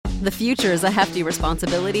The future is a hefty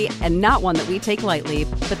responsibility and not one that we take lightly.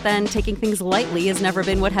 But then taking things lightly has never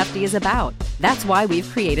been what Hefty is about. That's why we've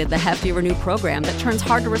created the Hefty Renew program that turns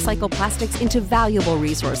hard-to-recycle plastics into valuable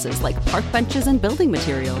resources like park benches and building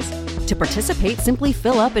materials. To participate, simply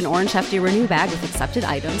fill up an orange Hefty Renew bag with accepted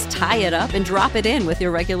items, tie it up, and drop it in with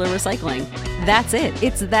your regular recycling. That's it.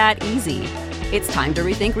 It's that easy. It's time to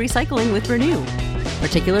rethink recycling with Renew.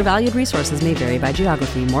 Particular valued resources may vary by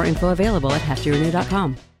geography. More info available at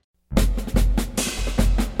heftyrenew.com.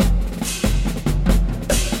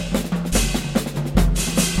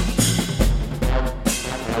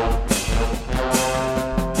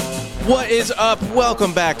 What is up?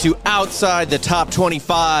 Welcome back to Outside the Top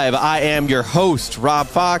 25. I am your host, Rob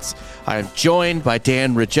Fox. I am joined by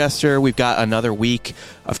Dan Regester. We've got another week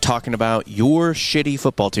of talking about your shitty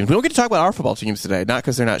football teams. We don't get to talk about our football teams today, not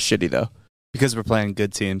because they're not shitty, though. Because we're playing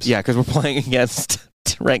good teams. Yeah, because we're playing against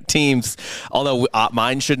ranked teams, although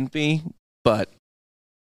mine shouldn't be, but,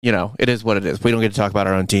 you know, it is what it is. We don't get to talk about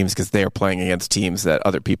our own teams because they are playing against teams that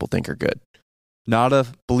other people think are good. Not a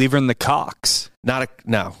believer in the Cocks. Not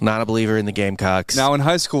a believer in the Gamecocks. Now, in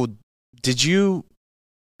high school, did you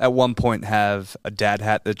at one point have a dad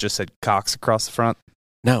hat that just said Cocks across the front?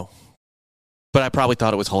 No. But I probably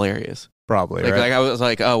thought it was hilarious. Probably, right? Like I was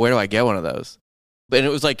like, oh, where do I get one of those? And it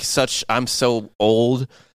was like I'm so old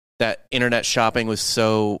that internet shopping was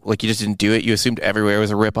so, like, you just didn't do it. You assumed everywhere was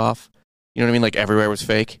a ripoff. You know what I mean? Like, everywhere was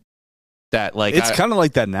fake. That, like, it's kind of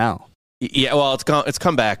like that now. Yeah, well, it's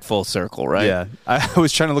come back full circle, right? Yeah. I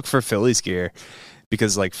was trying to look for Phillies gear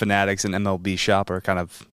because, like, Fanatics and MLB Shop are kind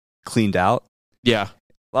of cleaned out. Yeah.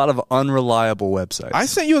 A lot of unreliable websites. I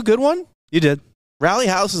sent you a good one. You did. Rally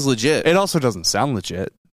House is legit. It also doesn't sound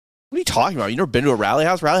legit. What are you talking about? You never been to a Rally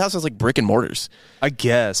House? Rally House has, like, brick and mortars. I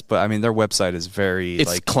guess, but, I mean, their website is very,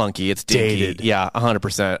 it's like, clunky. It's dinky. dated. Yeah,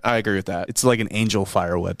 100%. I agree with that. It's like an Angel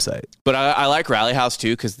Fire website. But I like Rally House,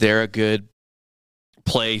 too, because they're a good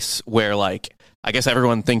place where, like, I guess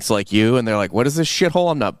everyone thinks like you, and they're like, what is this shithole?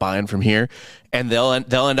 I'm not buying from here. And they'll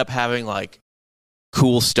end up having, like,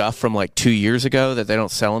 cool stuff from, like, 2 years ago that they don't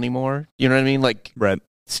sell anymore. You know what I mean? Like, right.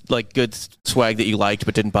 Like good swag that you liked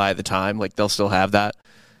but didn't buy at the time. Like, they'll still have that.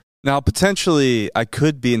 Now, potentially, I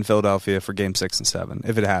could be in Philadelphia for Game 6 and 7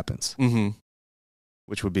 if it happens,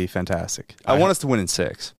 which would be fantastic. I want us to win in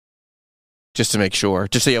 6. Just to make sure.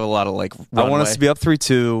 Just so you have a lot of, like, runway. I want us to be up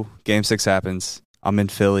 3-2. Game 6 happens. I'm in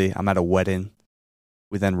Philly. I'm at a wedding.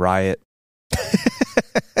 We then riot.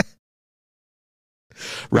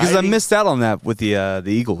 Because I missed out on that with the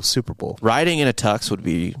Eagles Super Bowl. Riding in a tux would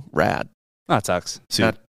be rad. Not tux.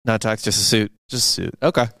 Suit. Not tux, just a suit. Just a suit.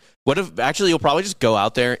 Okay. What if, actually, you'll probably just go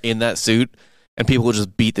out there in that suit and people will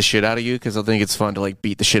just beat the shit out of you because they'll think it's fun to, like,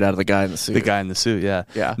 beat the shit out of the guy in the suit. The guy in the suit, yeah.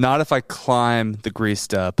 Yeah. Not if I climb the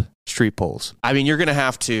greased up street poles. I mean, you're going to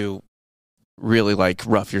have to really, like,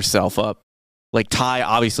 rough yourself up. Like, tie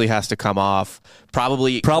obviously has to come off.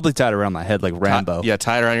 Probably tied around my head like Rambo.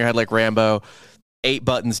 Tie it around your head like Rambo. 8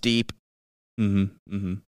 buttons deep.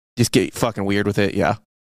 Just get fucking weird with it, yeah.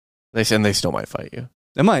 They still might fight you.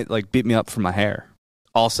 They might, like, beat me up for my hair.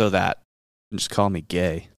 Also that. And just call me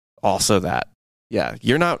gay. Also that. Yeah,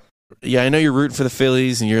 you're not... Yeah, I know you're rooting for the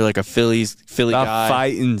Phillies, and you're like a Philly guy.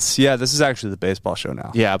 Fightins. Yeah, this is actually the baseball show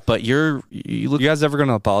now. Yeah, but you guys ever going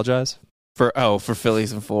to apologize? For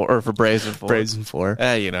Phillies and 4, or for Braves and 4. Braves and 4.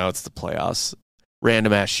 You know, it's the playoffs.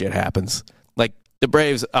 Random ass shit happens. Like, the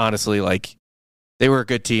Braves, honestly, like, they were a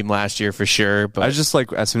good team last year for sure. But I was just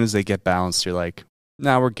like, as soon as they get bounced, you're like,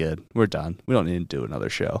 nah, we're good. We're done. We don't need to do another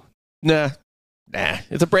show. Nah.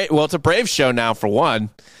 It's a Braves show now, for one.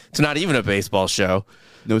 It's not even a baseball show.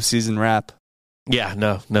 No season wrap. Yeah,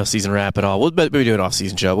 no season wrap at all. We'll maybe do an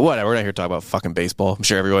off-season show, but whatever. We're not here to talk about fucking baseball. I'm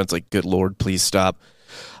sure everyone's like, good Lord, please stop.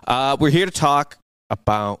 We're here to talk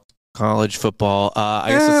about college football. I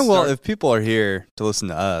guess well, if people are here to listen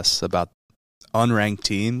to us about unranked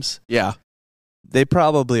teams, yeah, they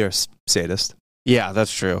probably are sadist. Yeah,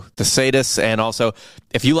 that's true. The sadists, and also,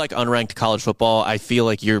 if you like unranked college football, I feel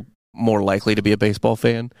like you're more likely to be a baseball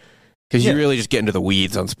fan because you really just get into the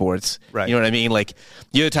weeds on sports. Right. You know what I mean? Like,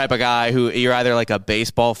 you're the type of guy who you're either like a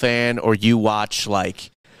baseball fan or you watch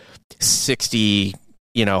like 60,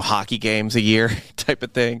 hockey games a year type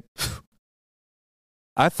of thing.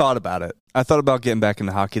 I thought about it. I thought about getting back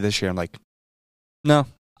into hockey this year. I'm like, no.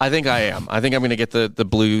 I think I am. I think I'm going to get the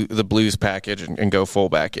Blues package and go full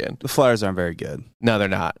back in. The Flyers aren't very good. No, they're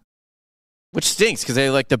not. Which stinks because they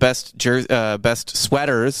like the best best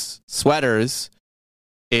sweaters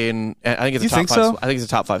in. I think it's a top 5. So? I think it's a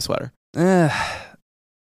top 5 sweater. I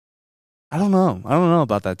don't know. I don't know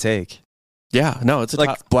about that take. Yeah, no, it's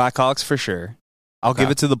like Blackhawks for sure. I'll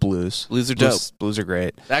give it to the Blues. Blues are dope. Blues are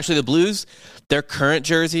great. Actually, the Blues, their current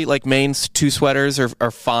jersey, like Maine's 2 sweaters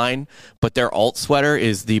are fine, but their alt sweater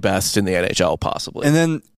is the best in the NHL, possibly. And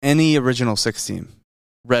then any original 6 team.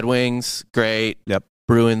 Red Wings, great. Yep.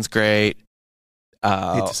 Bruins, great.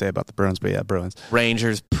 I hate to say about the Bruins, but yeah, Bruins.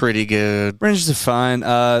 Rangers, pretty good. Rangers are fine.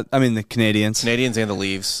 I mean, the Canadians. Canadians and the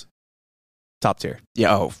Leafs. Top tier.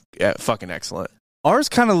 Yeah, fucking excellent. Ours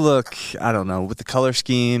kind of look, I don't know, with the color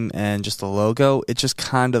scheme and just the logo, it just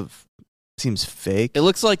kind of seems fake. It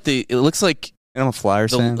looks like And I'm a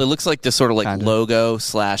Flyers fan. It looks like this sort of like Kinda. logo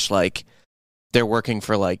 / like they're working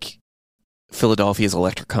for like Philadelphia's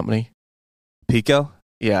electric company. Pico?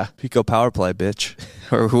 Yeah. Pico Power Play, bitch.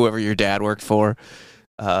 Or whoever your dad worked for.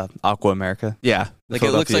 Aqua America. Yeah. Like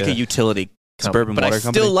it looks like a utility Suburban company, water but I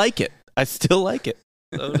company. still like it. I still like it.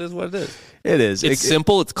 So it is what it is. It is. It's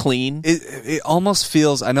simple. It's clean. It almost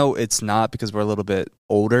feels, I know it's not because we're a little bit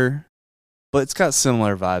older, but it's got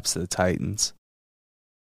similar vibes to the Titans.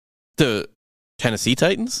 The Tennessee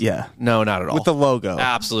Titans? Yeah. No, not at all. With the logo.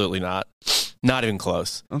 Absolutely not. Not even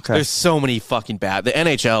close. Okay. There's so many fucking bad. The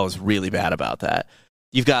NHL is really bad about that.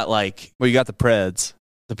 You've got like Well, you got the Preds.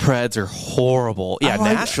 the Preds are horrible. Yeah, I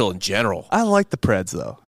like- Nashville in general. I like the Preds,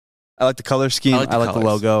 though. I like the color scheme. I like the colors.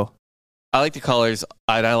 logo. I like the colors.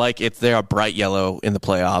 I like it. They're a bright yellow in the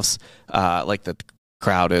playoffs, like the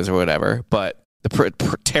crowd is or whatever. But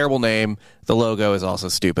the terrible name. The logo is also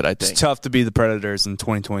stupid, I think. It's tough to be the Predators in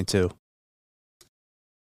 2022.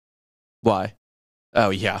 Why? Oh,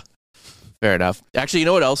 yeah. Fair enough. Actually, you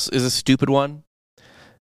know what else is a stupid one?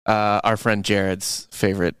 Our friend Jared's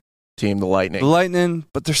favorite team, the Lightning. The Lightning,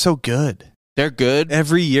 but they're so good. They're good,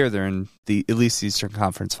 Every year they're in the at least Eastern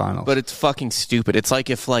Conference Finals. but it's fucking stupid. It's like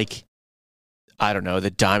if, like, I don't know,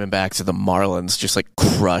 the Diamondbacks or the Marlins just, like,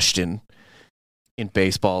 crushed in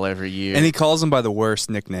baseball every year. and he calls them by the worst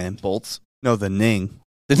nickname. Bolts? No, the Ning.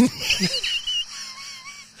 He's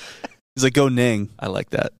like, go Ning. I like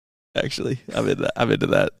that. Actually, I'm into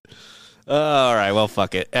that. All right, well,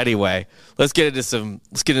 fuck it. Anyway, let's get into some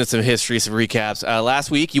history, some recaps.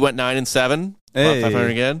 Last week you went 9-7, Hey.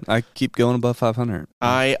 500 again. I keep going above 500.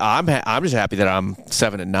 I'm just happy that I'm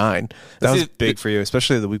 7-9. That was big for you,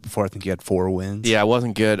 especially the week before. I think you had 4 wins. Yeah, it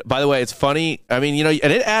wasn't good. By the way, it's funny. I mean, you know,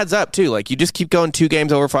 and it adds up too. Like you just keep going 2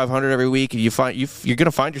 games over 500 every week, and you're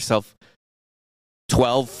gonna find yourself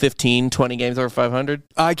 12, 15, 20 games over 500.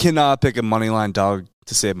 I cannot pick a money line dog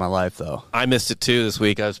to save my life, though. I missed it too this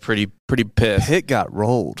week. I was pretty pissed. Pitt got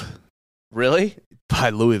rolled Really? by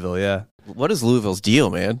Louisville, yeah. What is Louisville's deal,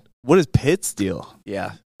 man? What is Pitt's deal?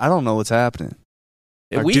 Yeah. I don't know what's happening.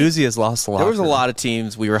 Doozy has lost a lot. There was a lot of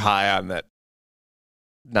teams we were high on that.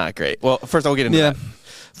 Not great. Well, first I'll get into that.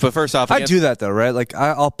 But first off, I do that though, right? Like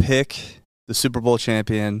I'll pick the Super Bowl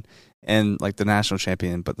champion and like the national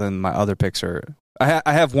champion, but then my other picks are.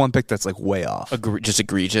 I have one pick that's like way off. just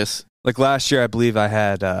egregious. Like last year, I believe I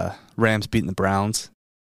had Rams beating the Browns.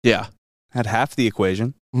 Yeah. Had half the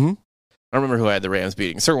equation. Mm-hmm. I don't remember who I had the Rams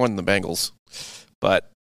beating. Certainly one of the Bengals. But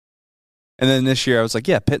And then this year, I was like,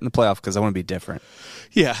 yeah, Pitt in the playoff because I want to be different.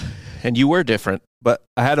 yeah, and you were different, But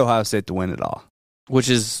I had Ohio State to win it all. which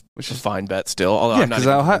is a fine bet still. Although Yeah, I'm not 'cause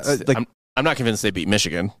even Ohio- convinced, like- I'm not convinced they beat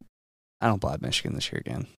Michigan. I don't buy Michigan this year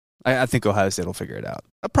again. I think Ohio State will figure it out.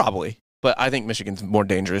 Probably. But I think Michigan's more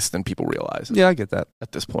dangerous than people realize Yeah, I get that.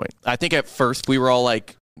 at this point. I think at first we were all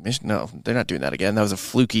like, no, they're not doing that again. That was a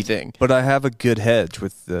fluky thing. But I have a good hedge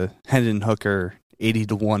with the Hendon Hooker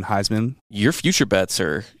 80-1 Heisman. Your future bets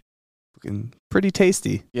are, Looking pretty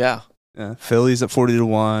tasty. yeah. Phillies at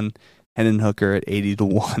 40-1, Hendon Hooker at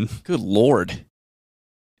 80-1. Good Lord.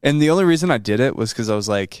 And the only reason I did it was because I was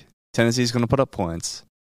like, Tennessee's going to put up points.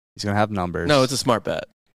 He's going to have numbers. No, it's a smart bet.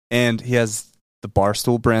 And he has the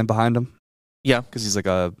Barstool brand behind him. Yeah. Because he's like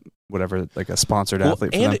a sponsored Well,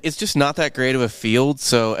 athlete for and them. it's just not that great of a field.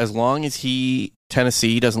 So as long as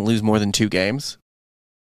Tennessee doesn't lose more than 2 games,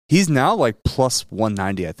 He's now like plus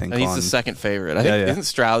 190, I think. and he's on, the second favorite. I Yeah, think yeah. isn't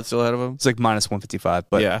Stroud still ahead of him? It's like minus 155.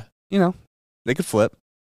 But, yeah, you know, they could flip.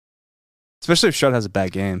 Especially if Stroud has a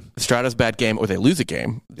bad game. if Stroud has a bad game or they lose a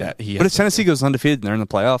game, that he. But if Tennessee goes undefeated and they're in the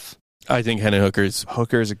playoff, I think Hendon Hooker's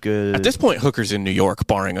Hooker's a good... at this point. Hooker's in New York,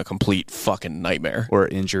 barring a complete fucking nightmare. Or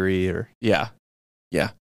injury or... Yeah.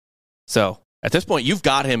 So at this point, you've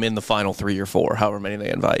got him in the final 3 or 4, however many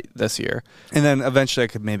they invite this year. And then eventually I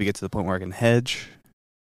could maybe get to the point where I can hedge.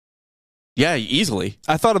 Yeah, easily.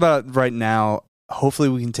 I thought about it right now. Hopefully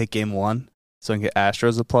we can take game 1 so I can get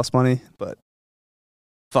Astros at plus money. But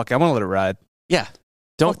fuck, I want to let it ride. Yeah.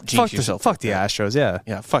 Don't fuck, jinx yourself. Fuck the Astros, yeah.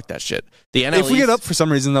 Yeah, fuck that shit. The NL If we East- get up for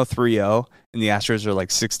some reason, though, 3-0, and the Astros are like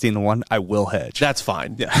 16-1, I will hedge. That's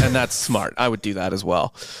fine. Yeah. And that's smart. I would do that as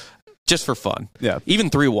well. just for fun. Yeah.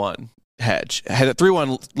 Even 3-1 hedge. A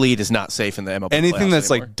 3-1 lead is not safe in the MLB. Anything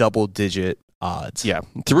that's anymore. like double-digit odds. Yeah,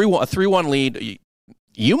 3-1 lead.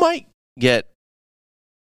 You might get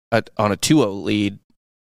on a 2-0 lead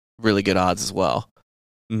really good odds as well.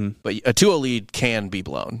 Mm-hmm. But a 2-0 lead can be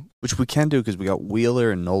blown, which we can do because we got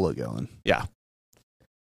Wheeler and Nola going. Yeah,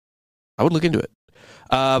 I would look into it.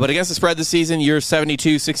 But against the spread this season, you're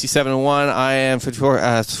 72, 67-1. I am 54,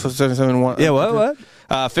 77-1. Yeah, what?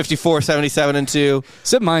 54, 77-2.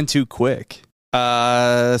 Said mine too quick.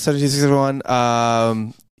 72, 61.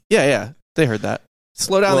 Yeah. They heard that.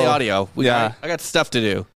 Slow down the audio. I got stuff to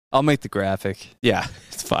do. I'll make the graphic. Yeah,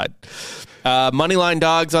 it's fine. Moneyline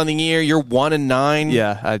dogs on the year. You're 1-9.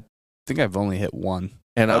 Yeah, I think I've only hit one.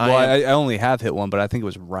 And I only have hit one, but I think it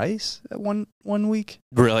was Rice at one week.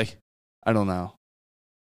 Really? I don't know.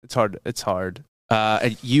 It's hard.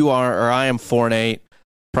 You are, or I am 4-8.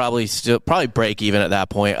 Probably break even at that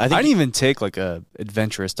point. I didn't even take like a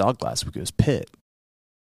adventurous dog last week. It was Pitt.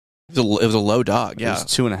 It was a low dog. Yeah, it was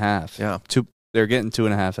 2.5. Yeah, they're getting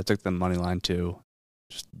 2.5. I took the money line too.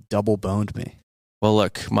 Just double boned me. Well,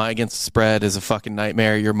 look, my against the spread is a fucking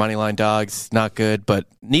nightmare. Your money line dog's not good, but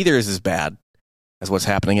neither is as bad as what's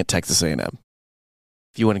happening at Texas A&M. If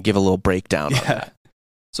you want to give a little breakdown on that.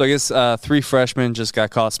 So I guess 3 freshmen just got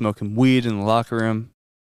caught smoking weed in the locker room.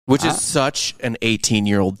 Which is such an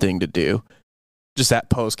 18-year-old thing to do. Just that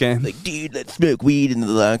post game. Like, dude, let's smoke weed in the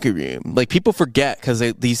locker room. Like, people forget because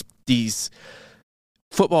these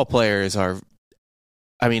football players are,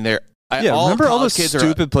 I mean, they're, remember all those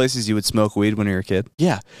stupid places you would smoke weed when you were a kid?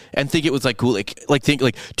 Yeah, and think it was like cool, think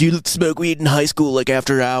dude, let's smoke weed in high school like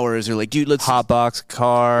after hours, or like, dude, let's hotbox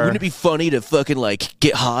car. Wouldn't it be funny to fucking like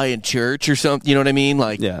get high in church or something? You know what I mean?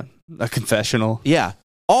 Like, yeah, a confessional. Yeah,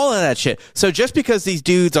 all of that shit. So just because these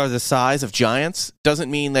dudes are the size of giants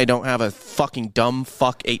doesn't mean they don't have a fucking dumb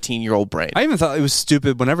 18-year-old brain. I even thought it was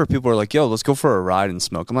stupid whenever people were like, "Yo, let's go for a ride and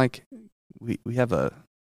smoke." I'm like, we can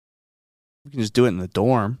just do it in the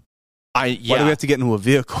dorm. Why do we have to get into a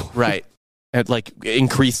vehicle? Right. And like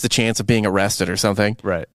increase the chance of being arrested or something.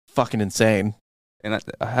 Right. Fucking insane. And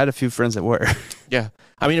I had a few friends that were. Yeah.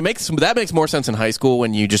 I mean, that makes more sense in high school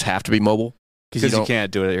when you just have to be mobile. Because you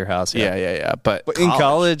can't do it at your house. Yeah. But in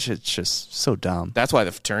college, it's just so dumb. That's why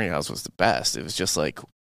the fraternity house was the best. It was just like,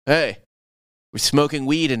 hey, we're smoking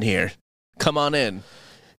weed in here. Come on in.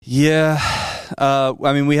 Yeah.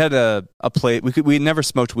 I mean, we had a plate. We never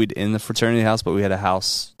smoked weed in the fraternity house, but we had a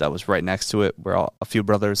house that was right next to it where a few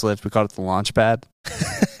brothers lived. We called it the launch pad.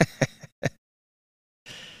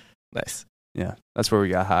 Nice. Yeah, that's where we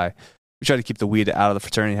got high. We tried to keep the weed out of the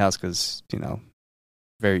fraternity house because,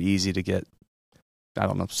 very easy to get, I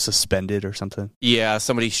don't know, suspended or something. Yeah,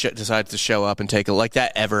 somebody decides to show up and take it. Like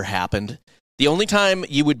that ever happened. The only time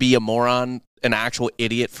you would be a moron, an actual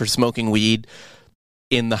idiot for smoking weed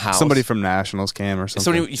in the house. Somebody from Nationals came or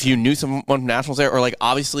something. If you knew someone from Nationals there, or like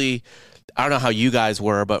obviously, I don't know how you guys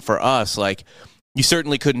were, but for us, like you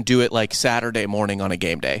certainly couldn't do it like Saturday morning on a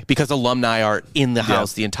game day because alumni are in the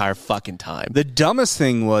house the entire fucking time. The dumbest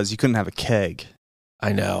thing was you couldn't have a keg.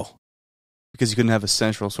 I know. Because you couldn't have a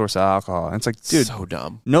central source of alcohol. And it's like, dude, so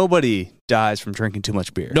dumb. Nobody dies from drinking too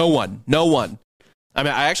much beer. No one. I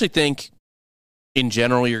mean, I actually think in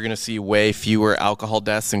general, you're going to see way fewer alcohol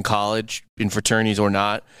deaths in college, in fraternities or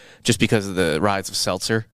not, just because of the rise of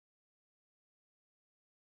seltzer.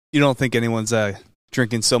 You don't think anyone's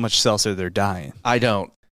drinking so much seltzer they're dying? I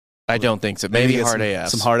don't think so. Maybe hard AFs.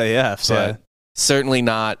 Some hard AFs, yeah. Certainly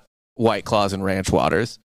not White Claws and ranch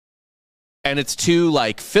waters. And it's too,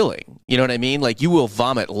 like, filling. You know what I mean? Like, you will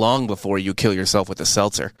vomit long before you kill yourself with a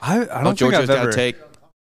seltzer. I don't think I've ever... take...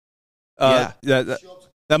 That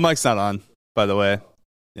mic's not on. By the way,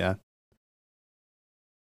 yeah.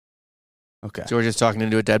 Okay. George is talking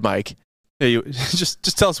into a dead mic. Hey, you just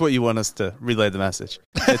tell us what you want us to relay the message.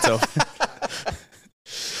 It's over.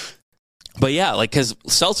 But yeah, like because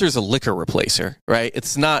seltzer is a liquor replacer, right?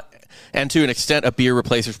 It's not, and to an extent, a beer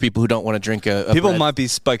replacer for people who don't want to drink a. People might be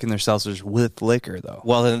spiking their seltzers with liquor, though.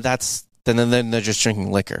 Well, then then they're just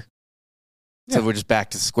drinking liquor. Yeah. So we're just back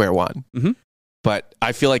to square one. Mm-hmm. But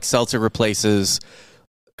I feel like seltzer replaces.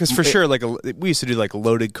 Because for sure, like we used to do like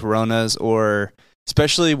loaded Coronas, or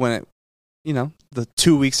especially when the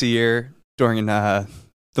 2 weeks a year during the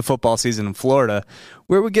football season in Florida,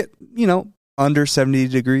 where we get under 70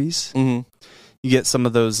 degrees. Mm-hmm. You get some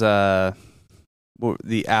of those the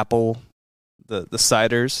apple, the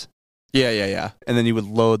ciders. Yeah. And then you would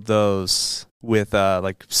load those with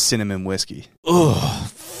like cinnamon whiskey. Ugh,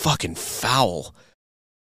 fucking foul.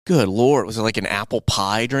 Good Lord, was it like an apple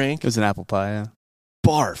pie drink? It was an apple pie, yeah.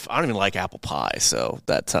 Barf. I don't even like apple pie, so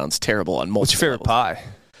that sounds terrible on multiple What's your favorite levels. pie?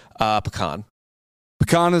 Pecan.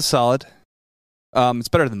 Pecan is solid. It's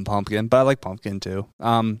better than pumpkin, but I like pumpkin too.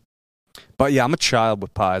 But yeah, I'm a child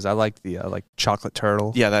with pies. I like the like chocolate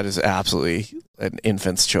turtle. Yeah, that is absolutely an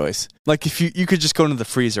infant's choice. Like if you could just go into the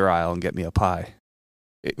freezer aisle and get me a pie.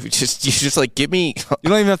 You just like give me. You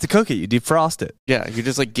don't even have to cook it. You defrost it. Yeah, you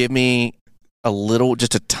just like give me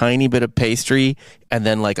just a tiny bit of pastry, and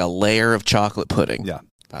then like a layer of chocolate pudding. Yeah,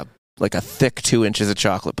 like a thick 2 inches of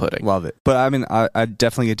chocolate pudding. Love it. But I mean, I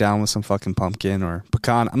definitely get down with some fucking pumpkin or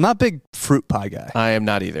pecan. I'm not a big fruit pie guy. I am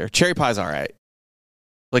not either. Cherry pie's all right.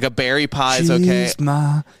 Like a berry pie is okay. She's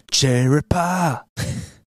my cherry pie.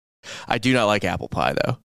 I do not like apple pie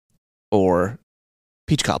though, or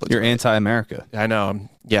peach cobbler. You're anti-America. I know.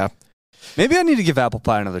 Yeah. Maybe I need to give apple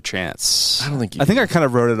pie another chance. I don't think. I think I kind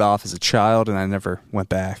of wrote it off as a child, and I never went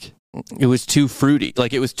back. It was too fruity.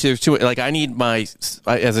 Like it was too like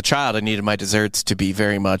as a child, I needed my desserts to be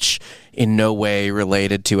very much in no way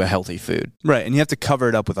related to a healthy food. Right, and you have to cover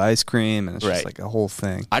it up with ice cream, and it's Right. just like a whole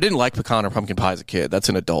thing. I didn't like pecan or pumpkin pie as a kid. That's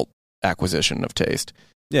an adult acquisition of taste.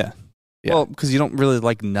 Yeah. Yeah. Well, because you don't really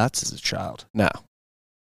like nuts as a child. No.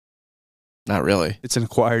 Not really. It's an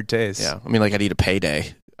acquired taste. Yeah. I mean, like I'd eat a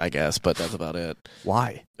Payday, I guess, but that's about it.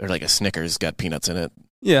 Why? Or like a Snickers got peanuts in it.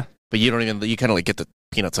 Yeah. But you kind of like get the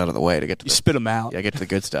peanuts out of the way to get to You spit them out. get to the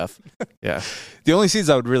good stuff. Yeah. The only seeds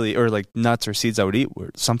I would really, or like nuts or seeds I would eat were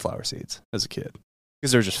sunflower seeds as a kid.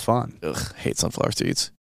 Because they're just fun. Ugh, hate sunflower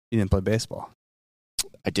seeds. You didn't play baseball.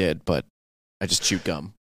 I did, but I just chewed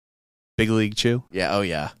gum. Big League Chew? Yeah, oh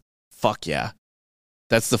yeah. Fuck yeah.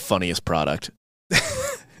 That's the funniest product.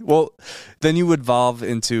 Well, then you would evolve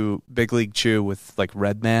into Big League Chew with like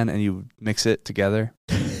Red Man and you would mix it together.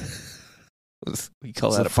 We call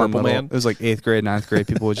It was that a fun purple little- man? It was like 8th grade, 9th grade.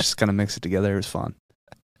 People would just kind of mix it together. It was fun.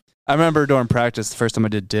 I remember during practice, the first time I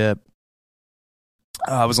did dip,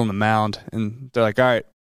 I was on the mound and they're like, all right,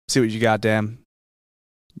 see what you got, Dan.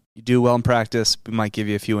 You do well in practice. We might give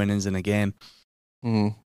you a few innings in a game.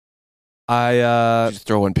 Mm. I Just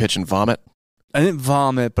throw one pitch and vomit? didn't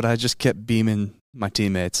vomit, but I just kept beaming my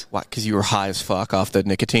teammates. Why? Because you were high as fuck off the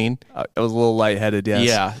nicotine? I was a little lightheaded,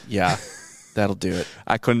 yes. Yeah. That'll do it.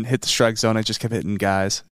 I couldn't hit the strike zone. I just kept hitting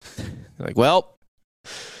guys. You're like, well,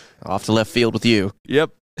 off to left field with you.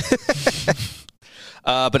 Yep.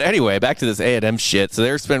 But anyway, back to this A&M shit. So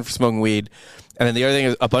they're suspended for smoking weed. And then the other thing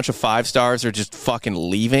is a bunch of 5-stars are just fucking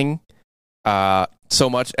leaving so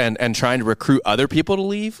much and trying to recruit other people to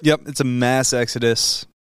leave. Yep, it's a mass exodus.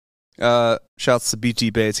 Shouts to BT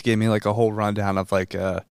Bates. Gave me like a whole rundown of like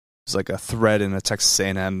it's like a thread in a Texas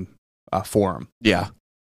A&M forum. Yeah.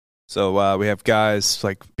 So we have guys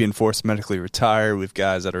like being forced to medically retire. We have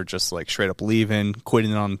guys that are just like straight up leaving,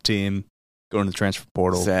 quitting on the team, going to the transfer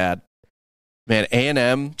portal. Sad. Man,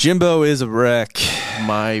 A&M, Jimbo is a wreck.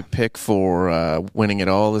 my pick for winning it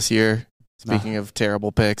all this year. Speaking of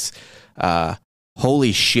terrible picks,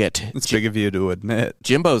 holy shit. It's big of you to admit.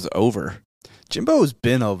 Jimbo's over. Jimbo's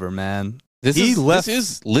been over, man. This He is left- This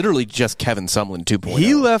is literally just Kevin Sumlin 2.0.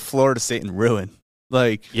 He left Florida State in ruin.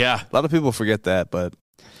 Like, Yeah. a lot of people forget that, but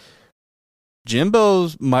Jimbo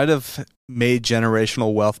might have made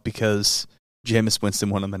generational wealth because Jameis Winston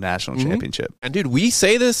won him a national Mhm. championship. And dude, we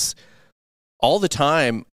say this all the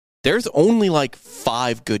time. There's only like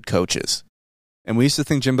 5 good coaches. And we used to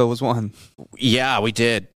think Jimbo was one. Yeah, we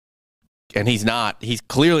did. And he's not. He's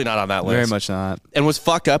clearly not on that list. Very much not. And what's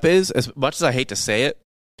fucked up is, as much as I hate to say it,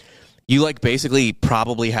 you like basically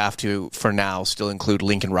probably have to, for now, still include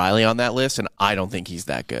Lincoln Riley on that list, and I don't think he's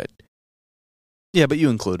that good. Yeah, but you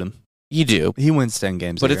include him. You do. He wins 10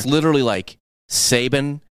 games But a it's year. literally like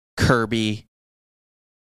Saban, Kirby.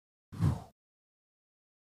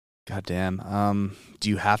 Goddamn. Do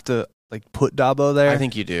you have to like put Dabo there? I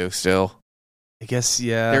think you do still. I guess,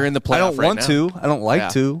 yeah. They're in the playoff I don't right want now. to. I don't like Yeah.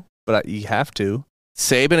 to, but you have to.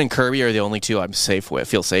 Saban and Kirby are the only 2 I'm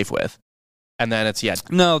feel safe with. And then it's,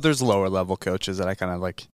 No, there's lower level coaches that I kind of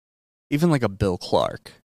like. Even like a Bill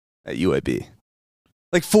Clark at UAB.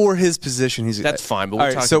 Like for his position, he's that's fine. But all we're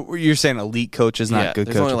right, talking, so you're saying elite coaches, not yeah, good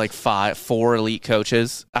there's coaches. only like 4 elite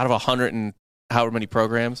coaches out of 100 and however many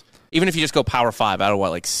programs. Even if you just go Power 5 out of what,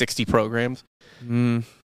 like 60 programs?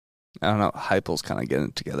 I don't know. Heupel's kind of getting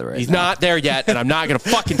it together right He's now. not there yet, and I'm not going to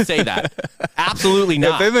fucking say that. Absolutely If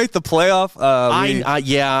not. they make the playoff,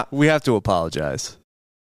 Yeah, we have to apologize.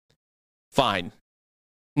 fine.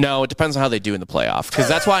 No, it depends on how they do in the playoff. Because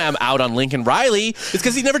that's why I'm out on Lincoln Riley. It's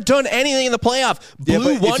because he's never done anything in the playoff. Yeah, Blew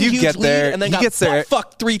but if one you huge get there- lead and then he got gets there-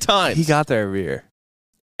 fucked 3 times. He got there every year.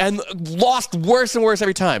 And lost worse and worse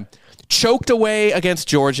every time. Choked away against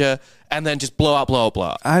Georgia and then just blow out.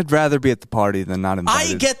 I'd rather be at the party than not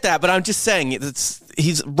invited. I get that, but I'm just saying it's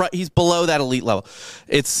he's right. He's below that elite level.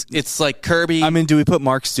 It's like Kirby. I mean, do we put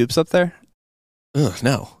Mark Stoops up there? Ugh,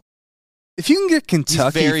 no. If you can get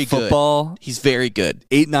Kentucky very good. football, He's very good.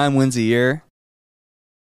 8-9 wins a year.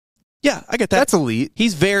 Yeah, I get that. That's elite.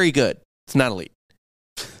 He's very good. It's not elite.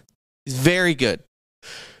 He's very good.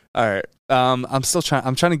 All right. I'm still trying.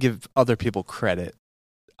 I'm trying to give other people credit.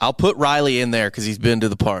 I'll put Riley in there because he's been to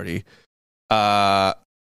the party.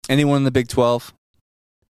 Anyone in the Big 12?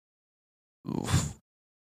 Oof.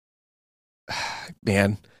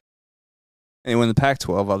 Man, Anyone in the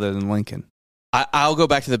Pac-12 other than Lincoln? I'll go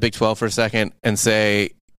back to the Big 12 for a second and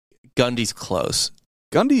say Gundy's close.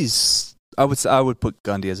 Gundy's. I would put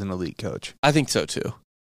Gundy as an elite coach. I think so too.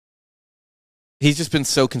 He's just been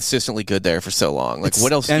so consistently good there for so long. Like,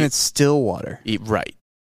 what else? And it's Stillwater. Right.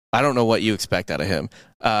 I don't know what you expect out of him.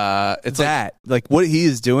 It's that like what he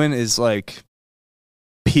is doing is like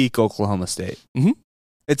peak Oklahoma State. Mhm.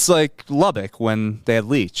 It's like Lubbock when they had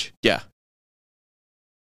Leach. Yeah.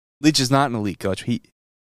 Leach is not an elite coach. He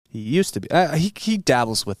used to be. He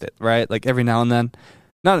dabbles with it, right? Like every now and then.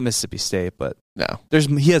 Not at Mississippi State, but No.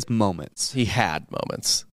 he has moments. He had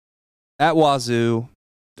moments. At Wazoo.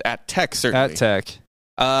 At Tech, certainly. At Tech.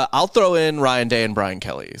 I'll throw in Ryan Day and Brian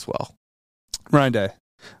Kelly as well. Ryan Day.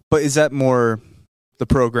 But is that more the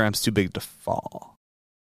program's too big to fall?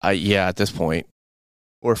 Yeah, at this point.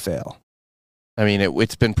 Or fail? I mean,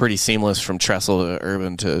 it's been pretty seamless from Tressel to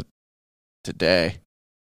Urban to Day.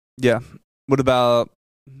 Yeah. What about,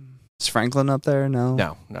 is Franklin up there? No.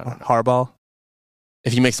 No. Harbaugh?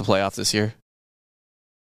 If he makes the playoffs this year,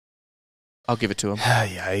 I'll give it to him.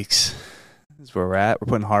 Yikes. This is where we're at. We're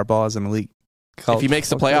putting Harbaugh as an elite college. If he makes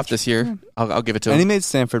the playoff this year, I'll give it to him. And he made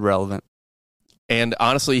Stanford relevant. And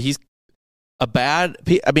honestly, he's a bad...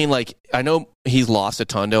 I mean, like, I know he's lost a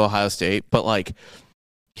ton to Ohio State, but, like,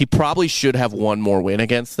 he probably should have one more win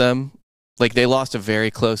against them. Like, they lost a very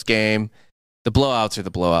close game. The blowouts are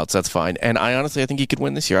the blowouts. That's fine. And I think he could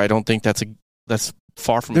win this year. I don't think that's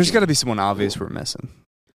far from... There's got to be someone obvious we're missing.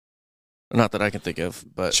 Not that I can think of,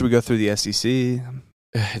 but... Should we go through the SEC?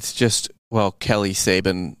 It's just, well, Kelly,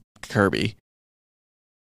 Saban, Kirby.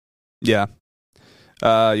 Yeah.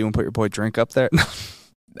 You want to put your boy Drink up there? Nah.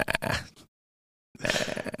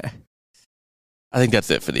 I think that's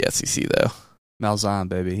it for the SEC, though. Malzahn,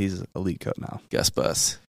 baby. He's elite coach now. Gus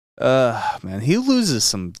Bus. Man, he loses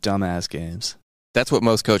some dumbass games. That's what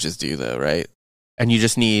most coaches do, though, right? And you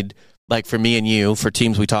just need, like for me and you, for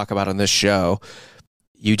teams we talk about on this show,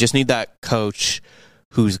 you just need that coach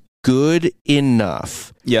who's good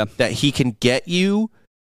enough that he can get you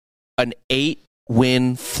an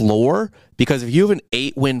 8-win floor. Because if you have an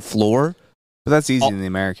 8-win floor... But that's easy in the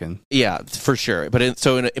American. Yeah, for sure. But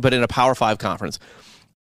in a Power 5 conference,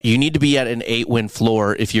 you need to be at an 8-win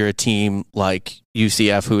floor if you're a team like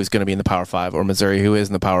UCF, who is going to be in the Power 5, or Missouri, who is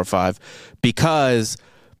in the Power 5, because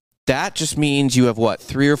that just means you have,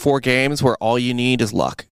 3 or 4 games where all you need is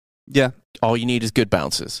luck. Yeah. All you need is good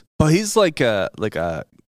bounces. But he's like a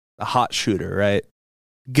hot shooter, right?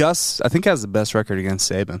 Gus, I think, has the best record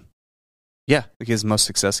against Saban. Yeah. Like he has most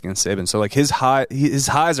success against Saban. So like his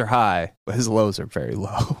highs are high, but his lows are very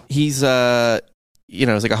low. He's he's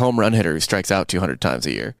like a home run hitter who strikes out 200 times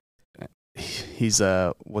a year. He's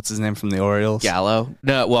what's his name from the Orioles? Gallo.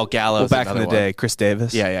 No, well, Gallo. Well, back in the day, Chris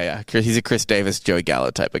Davis. Yeah. He's a Chris Davis, Joey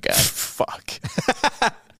Gallo type of guy. Fuck.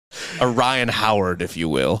 A Ryan Howard, if you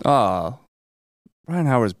will. Oh, Ryan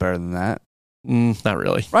Howard's better than that. Not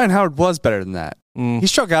really. Ryan Howard was better than that. He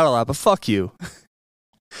struck out a lot, but fuck you.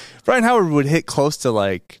 Ryan Howard would hit close to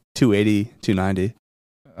like 280, 290.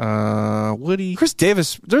 Would he? Chris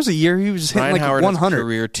Davis, there's a year he was just hitting Ryan like Howard 100. Has a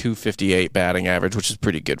career 258 batting average, which is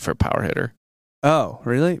pretty good for a power hitter. Oh,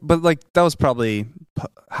 really? But like that was probably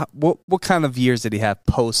what kind of years did he have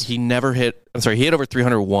post? He never hit. I'm sorry, he hit over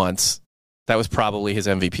 300 once. That was probably his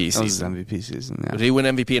MVP season. That was his MVP season. Yeah. Did he win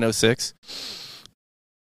MVP in 06?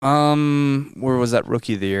 Where was that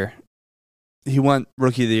Rookie of the Year? He won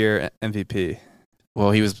Rookie of the Year MVP.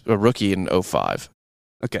 Well, he was a rookie in 05.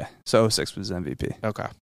 Okay, so 06 was MVP. Okay,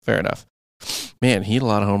 fair enough. Man, he had a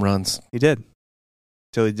lot of home runs. He did.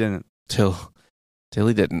 Till he didn't. Till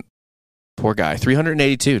he didn't. Poor guy.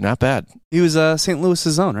 382, not bad. He was St.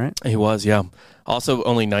 Louis's own, right? He was, yeah. Also,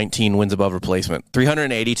 only 19 wins above replacement.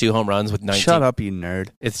 382 home runs with 19. Shut up, you nerd.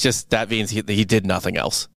 It's just that means he did nothing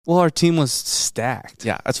else. Well, our team was stacked.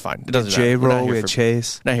 Yeah, that's fine. It doesn't matter. J-Roll, we had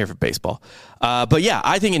Chase. Not here for baseball. But yeah,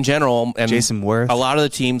 I think in general, and Jason Worth. A lot of the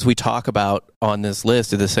teams we talk about on this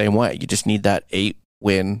list are the same way. You just need that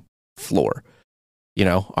 8-win floor. You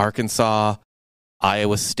know, Arkansas,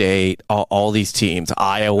 Iowa State, all these teams,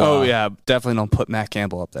 Iowa. Oh, yeah. Definitely don't put Matt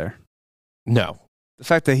Campbell up there. No. The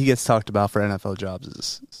fact that he gets talked about for NFL jobs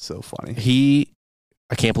is so funny.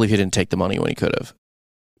 I can't believe he didn't take the money when he could have.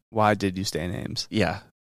 Why did you stay in Ames? Yeah.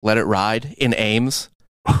 Let it ride in Ames.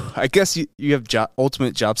 I guess you have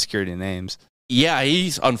ultimate job security in Ames. Yeah,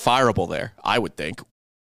 he's unfireable there, I would think.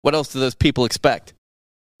 What else do those people expect?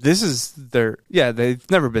 This is they've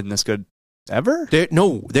never been this good ever.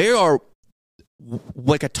 They are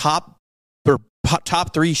like a top 3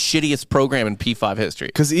 shittiest program in P5 history.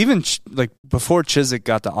 Because even like before Chizik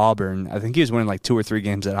got to Auburn, I think he was winning like 2 or 3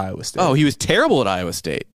 games at Iowa State. Oh, he was terrible at Iowa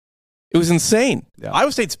State. It was insane. Yeah.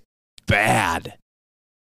 Iowa State's bad.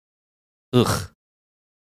 Ugh.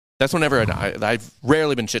 That's whenever I've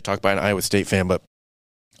rarely been shit talked by an Iowa State fan, but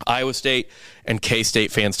Iowa State and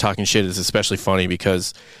K-State fans talking shit is especially funny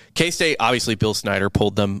because K-State, obviously Bill Snyder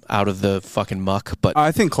pulled them out of the fucking muck, but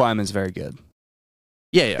I think Kleiman's very good.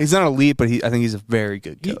 Yeah. He's not elite, but I think he's a very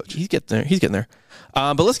good coach. He's getting there.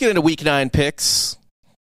 But let's get into Week 9 picks,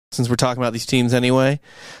 since we're talking about these teams anyway.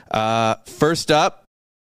 First up,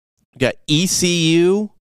 we got ECU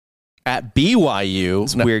at BYU.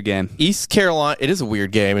 It's a weird game. East Carolina, it is a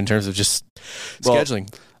weird game in terms of just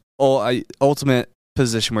scheduling. Ultimate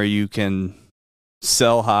position where you can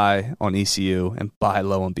sell high on ECU and buy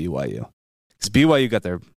low on BYU. Because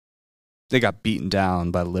BYU they got beaten down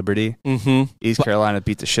by Liberty. Mm-hmm. East Carolina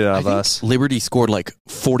beat the shit out of us. Liberty scored like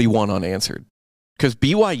 41 unanswered. Because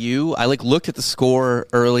BYU, I looked at the score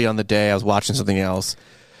early on the day. I was watching something else.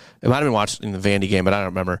 It might have been watching the Vandy game, but I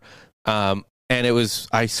don't remember. And it was,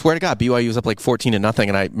 I swear to God, BYU was up like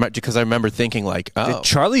 14-0. And because I remember thinking like, oh. Did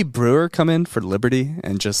Charlie Brewer come in for Liberty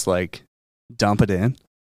and just like dump it in?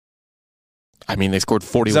 I mean, they scored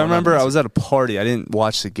 41. I remember I was at a party. I didn't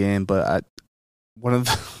watch the game, but one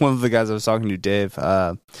of the guys I was talking to, Dave,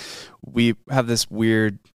 we have this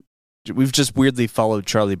we've just weirdly followed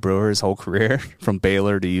Charlie Brewer his whole career from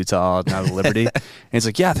Baylor to Utah, now to Liberty. And he's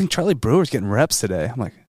like, yeah, I think Charlie Brewer's getting reps today. I'm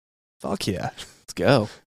like, fuck yeah. Let's go.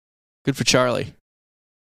 Good for Charlie.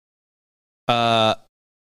 But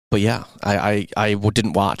yeah, I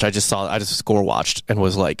didn't watch. I just score watched and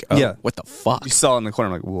was like, oh, yeah. What the fuck? You saw it in the corner.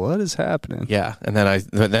 I'm like, what is happening? Yeah, and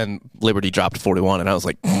then Liberty dropped 41, and I was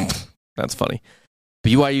like, that's funny.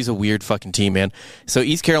 BYU's a weird fucking team, man. So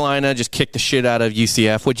East Carolina just kicked the shit out of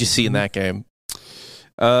UCF. What'd you see in that game?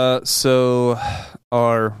 So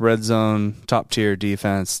our red zone top tier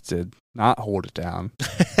defense did not hold it down.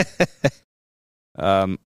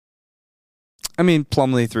 I mean,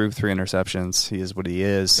 Plumlee threw 3 interceptions. He is what he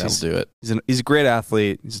is. That'll do it. He's a great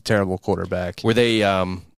athlete. He's a terrible quarterback. Were they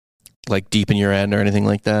like deep in your end or anything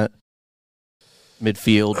like that?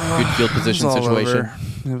 Midfield, good field position situation.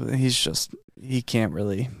 He can't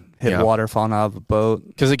really hit water falling out of a boat.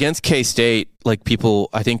 Because against K-State, I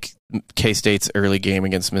think K-State's early game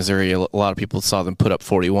against Missouri, a lot of people saw them put up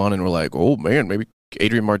 41 and were like, oh man, maybe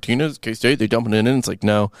Adrian Martinez, K-State, they dumping it in. It's like,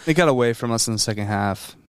 no. They got away from us in the second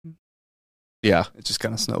half. Yeah. It just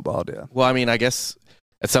kind of snowballed, yeah. Well, I mean, I guess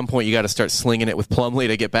at some point you got to start slinging it with Plumlee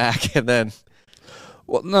to get back, and then...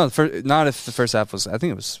 Well, no, not if the first half was... I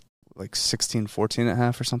think it was like 16-14 at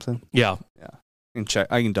half or something. Yeah. Yeah.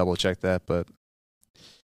 I can double check that, but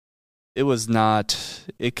it was not...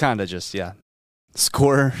 It kind of just,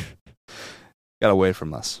 score got away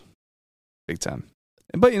from us. Big time.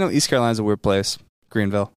 But, East Carolina's a weird place.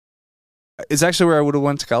 Greenville. It's actually where I would have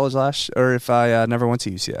went to college or if I never went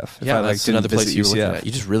to UCF. That's another place you were looking at.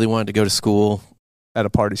 You just really wanted to go to school. At a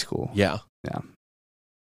party school. Yeah. Yeah.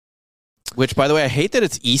 Which, by the way, I hate that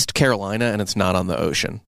it's East Carolina and it's not on the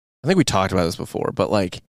ocean. I think we talked about this before, but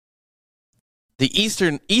the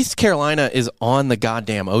East Carolina is on the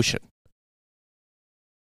goddamn ocean.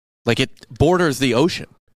 It borders the ocean.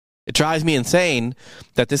 It drives me insane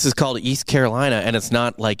that this is called East Carolina and it's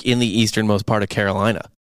not in the easternmost part of Carolina.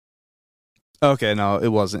 Okay, no, it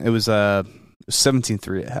wasn't. It was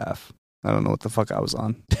 17-3 at half. I don't know what the fuck I was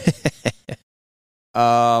on.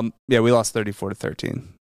 We lost 34-13.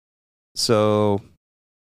 So,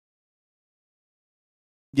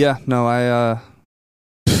 yeah, no, I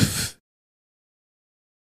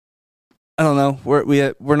don't know.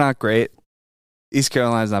 We're not great. East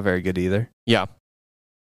Carolina's not very good either. Yeah,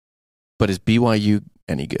 but is BYU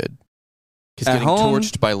any good? Because getting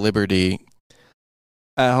torched by Liberty.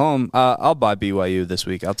 At home, I'll buy BYU this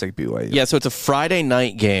week. I'll take BYU. Yeah, so it's a Friday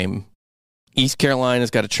night game. East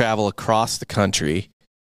Carolina's got to travel across the country.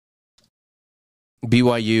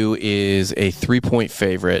 BYU is a 3-point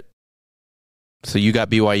favorite. So you got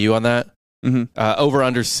BYU on that? Mm-hmm. Over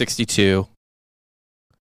under 62.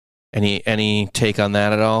 Any take on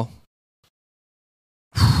that at all?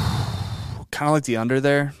 Kind of like the under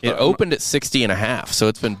there. It opened at 60.5, so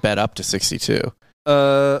it's been bet up to 62.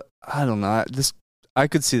 I don't know. I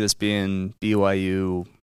could see this being BYU.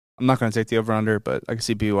 I'm not going to take the over-under, but I could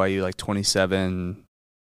see BYU like 27-20.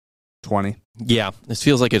 Yeah, this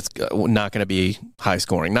feels like it's not going to be high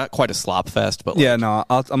scoring. Not quite a slop fest, but Yeah, no,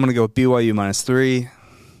 I'm going to go with BYU -3.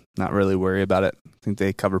 Not really worry about it. I think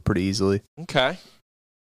they cover pretty easily. Okay.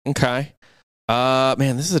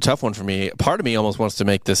 Man, this is a tough one for me. Part of me almost wants to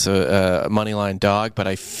make this a money line dog, but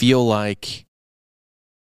I feel like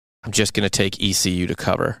I'm just going to take ECU to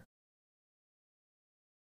cover.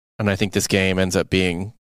 And I think this game ends up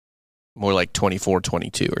being more like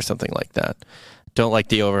 24-22 or something like that. Don't like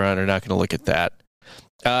the over-under, not going to look at that.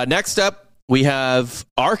 Next up, we have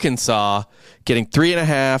Arkansas getting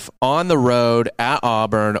 3.5 on the road at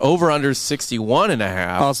Auburn. Over-under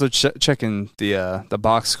 61.5. Also, checking the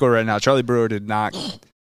box score right now. Charlie Brewer did not.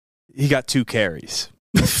 He got 2 carries.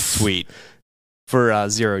 Sweet. For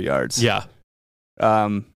 0 yards. Yeah.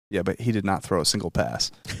 Yeah, but he did not throw a single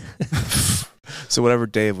pass. So whatever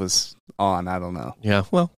Dave was on, I don't know. Yeah,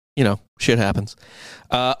 well, shit happens.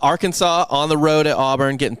 Arkansas on the road at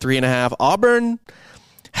Auburn getting 3.5. Auburn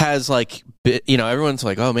has everyone's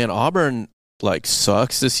like, oh man, Auburn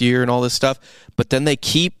sucks this year and all this stuff, but then they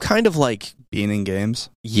keep kind of being in games.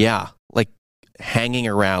 Yeah, hanging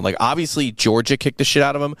around. Obviously Georgia kicked the shit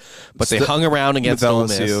out of them, but they hung around against Ole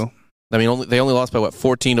Miss. I mean, they only lost by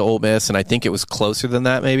 14 to Ole Miss, and I think it was closer than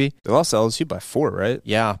that. Maybe they lost to LSU by 4, right?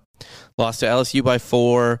 Yeah, lost to LSU by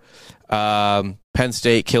 4. Penn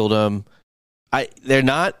State killed them.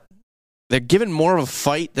 They're given more of a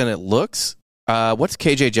fight than it looks. What's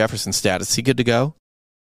KJ Jefferson's status? Is he good to go?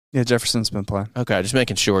 Yeah, Jefferson's been playing. Okay, just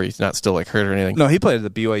making sure he's not still hurt or anything. No, he played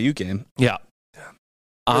at the BYU game. Yeah.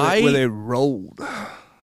 Where they rolled. I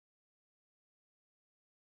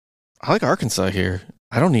like Arkansas here.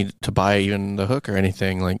 I don't need to buy even the hook or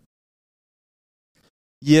anything.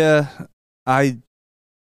 Yeah,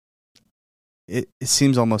 it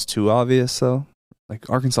seems almost too obvious, though.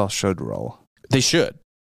 Arkansas should roll. They should.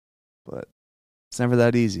 But it's never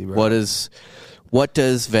that easy, bro. What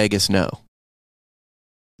does Vegas know?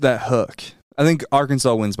 That hook. I think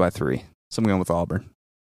Arkansas wins by 3. So I'm going with Auburn.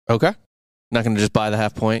 Okay. Not going to just buy the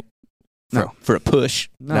half point? For a push?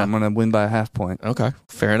 No, I'm going to win by a half point. Okay.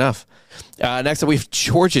 Fair enough. Next up, we have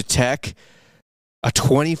Georgia Tech, a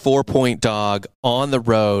 24-point dog on the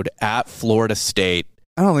road at Florida State.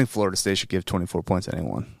 I don't think Florida State should give 24 points to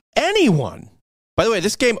anyone. Anyone? By the way,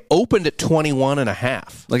 this game opened at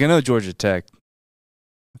 21.5. I know Georgia Tech,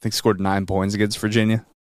 I think, scored 9 points against Virginia.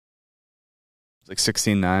 It was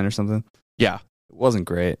 16-9 or something. Yeah. It wasn't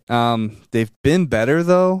great. They've been better,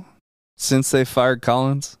 though, since they fired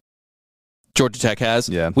Collins. Georgia Tech has?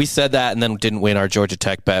 Yeah. We said that and then didn't win our Georgia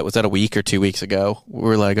Tech bet. Was that a week or 2 weeks ago? We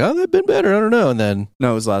were like, oh, they've been better. I don't know. And then...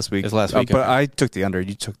 No, it was last week. It was last week. But I took the under.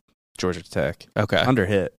 You took Georgia Tech. Okay. Under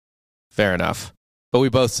hit. Fair enough. But we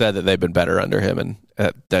both said that they've been better under him, and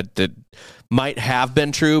that might have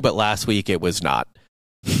been true, but last week it was not.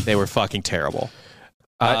 They were fucking terrible.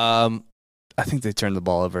 I think they turned the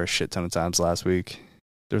ball over a shit ton of times last week.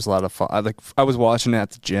 There's a lot of fun. I was watching it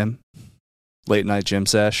at the gym, late night gym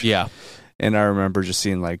sesh. Yeah. And I remember just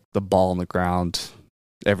seeing the ball on the ground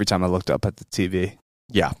every time I looked up at the TV.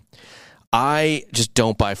 Yeah. I just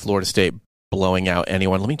don't buy Florida State blowing out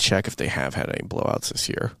anyone. Let me check if they have had any blowouts this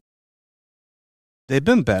year. They've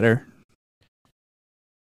been better.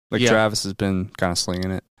 Yeah. Travis has been kind of slinging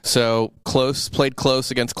it. So played close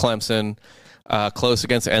against Clemson, close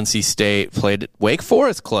against NC State, played Wake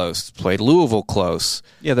Forest close, played Louisville close.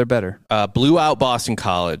 Yeah, they're better. Blew out Boston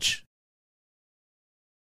College.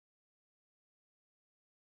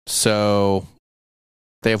 So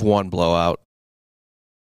they have one blowout.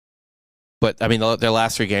 But, I mean, their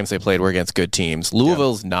last 3 games they played were against good teams.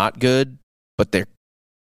 Louisville's not good, but they've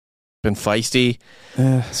been feisty.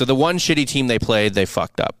 So the one shitty team they played, they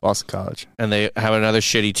fucked up. Boston College. And they have another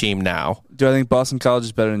shitty team now. Do I think Boston College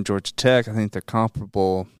is better than Georgia Tech? I think they're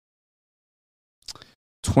comparable.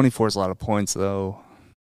 24 is a lot of points, though.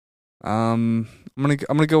 I'm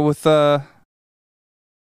gonna go with what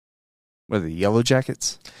are the Yellow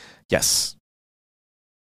Jackets? Yes.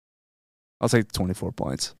 I'll take 24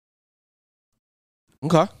 points.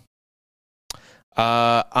 Okay.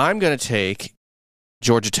 I'm going to take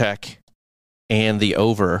Georgia Tech and the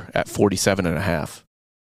over at 47.5.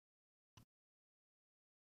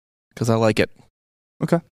 Because I like it.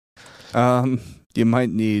 Okay. You might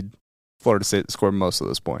need Florida State to score most of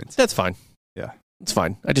those points. That's fine. Yeah. It's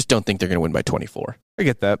fine. I just don't think they're going to win by 24. I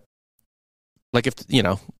get that. If,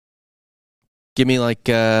 give me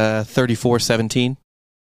 34-17.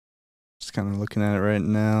 Just kind of looking at it right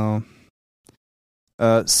now.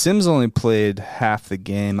 Sims only played half the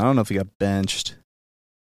game. I don't know if he got benched.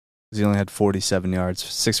 He only had 47 yards,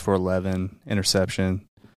 6 for 11, interception.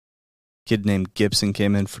 Kid named Gibson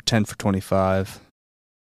came in for 10 for 25.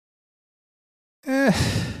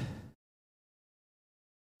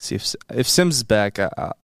 See if Sims is back,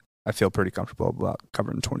 I feel pretty comfortable about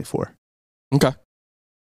covering 24. Okay.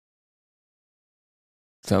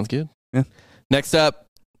 Sounds good. Yeah. Next up,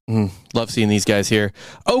 love seeing these guys here.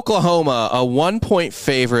 Oklahoma, a 1-point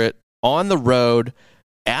favorite on the road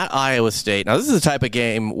at Iowa State. Now, this is the type of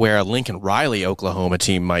game where a Lincoln Riley Oklahoma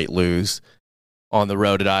team might lose on the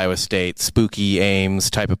road at Iowa State. Spooky Ames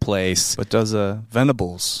type of place. But does a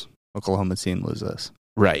Venables Oklahoma team lose this?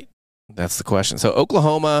 Right. That's the question. So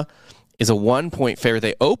Oklahoma is a 1-point favorite.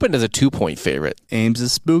 They opened as a 2-point favorite. Ames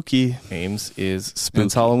is spooky. Ames is spooky.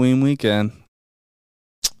 It's Halloween weekend.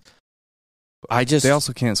 They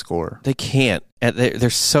also can't score. They can't. They're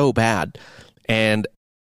so bad. And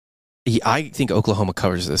I think Oklahoma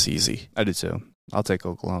covers this easy. I do too. I'll take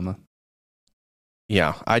Oklahoma.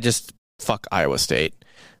 Yeah, fuck Iowa State.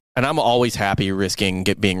 And I'm always happy risking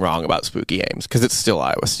being wrong about Spooky Ames because it's still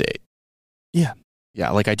Iowa State. Yeah.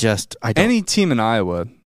 Yeah, I don't. Any team in Iowa.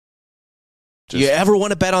 You ever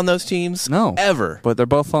want to bet on those teams? No. Ever. But they're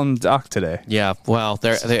both on dock today. Yeah, well,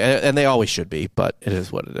 they always should be, but it is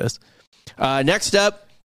what it is. Next up,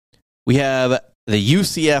 we have the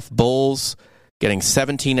UCF Bulls getting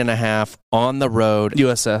 17.5 on the road.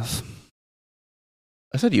 USF.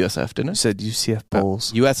 I said USF, didn't I? You said UCF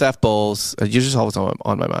Bulls. USF Bulls. You're just always on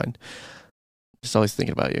my mind. Just always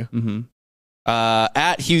thinking about you. Mm-hmm.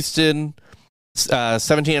 At Houston,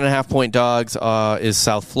 17.5-point dogs is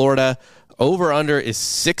South Florida. Over-under is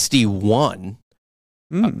 61.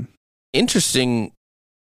 Interesting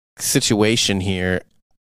situation here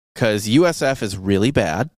because USF is really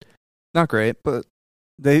bad. Not great, but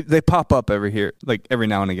they pop up every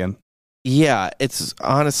now and again. Yeah, it's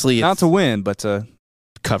honestly... Not to win, but to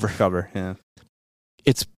cover. Yeah.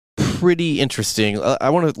 It's pretty interesting. I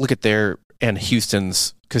want to look at their and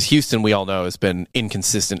Houston's, because Houston, we all know, has been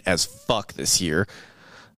inconsistent as fuck this year.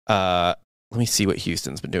 Let me see what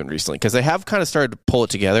Houston's been doing recently, because they have kind of started to pull it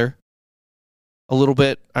together a little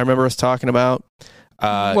bit. I remember us talking about.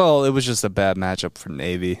 Well, it was just a bad matchup for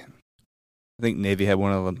Navy. I think Navy had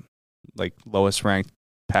one of the lowest ranked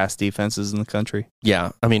pass defenses in the country.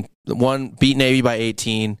 Yeah, I mean, one beat Navy by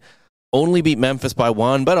 18, only beat Memphis by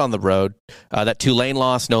 1, but on the road. That Tulane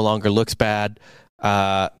loss no longer looks bad.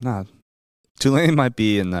 Tulane might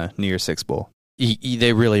be in the New Year's Six Bowl.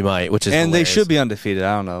 They really might, which is and hilarious. They should be undefeated.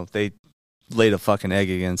 I don't know. They laid a fucking egg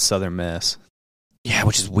against Southern Miss. Yeah,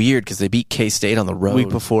 which is weird because they beat K-State on the road. Week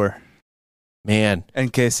before. Man.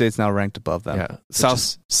 And K-State's now ranked above them. Yeah.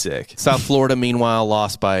 Sick. South Florida, meanwhile,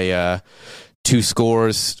 lost by 2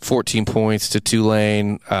 scores, 14 points to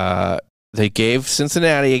Tulane. They gave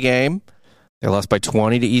Cincinnati a game. They lost by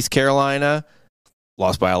 20 to East Carolina.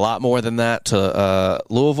 Lost by a lot more than that to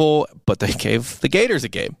Louisville, but they gave the Gators a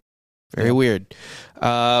game. Very weird.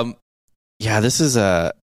 This is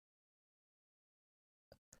a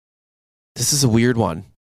weird one.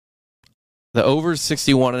 The over is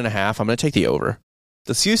 61.5. I'm going to take the over.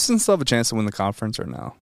 Does Houston still have a chance to win the conference or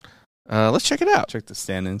no? Let's check it out. Check the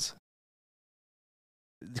standings.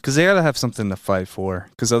 Because they got to have something to fight for,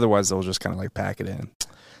 because otherwise they'll just kind of pack it in.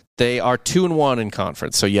 They are 2-1 in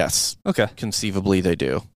conference, so yes. Okay. Conceivably they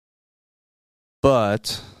do.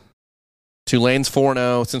 But Tulane's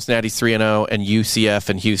 4-0, Cincinnati's 3-0, and UCF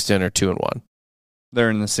and Houston are 2-1.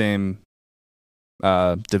 They're in the same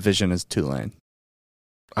division as Tulane.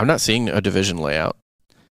 I'm not seeing a division layout.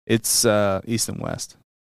 It's East and West.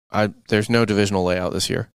 There's no divisional layout this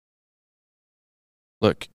year.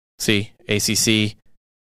 Look, see, ACC,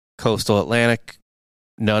 Coastal Atlantic,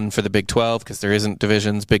 none for the Big 12 because there isn't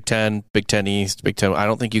divisions. Big 10, Big 10 East, Big 10. I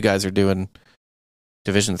don't think you guys are doing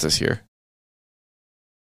divisions this year.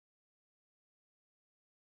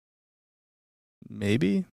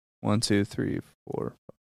 Maybe 1, 2, 3, 4.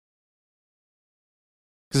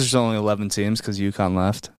 Because there's only 11 teams because UConn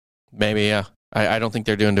left. Maybe, yeah. I don't think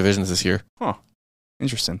they're doing divisions this year. Huh.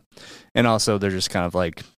 Interesting. And also, they're just kind of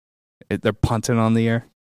they're punting on the year.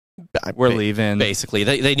 We're leaving. Basically.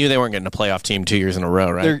 They knew they weren't getting a playoff team 2 years in a row,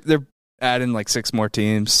 right? They're adding 6 more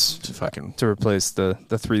teams to replace the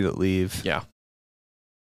 3 that leave. Yeah.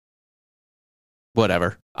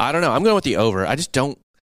 Whatever. I don't know. I'm going with the over. I just don't.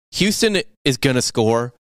 Houston is going to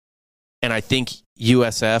score, and I think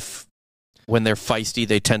USF, when they're feisty,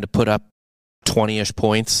 they tend to put up 20-ish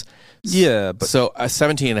points. Yeah. But so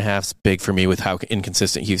 17.5 is big for me with how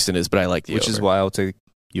inconsistent Houston is, but I like the which over. Is why I'll take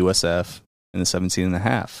USF in the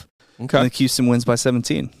 17.5. Okay. I think Houston wins by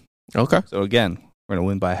 17. Okay. So again, we're going to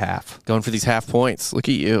win by half. Going for these half points. Look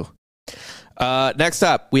at you. Next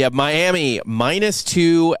up, we have Miami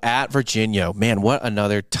 -2 at Virginia. Man, what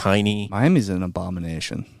another tiny. Miami's an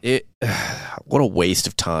abomination. What a waste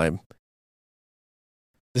of time.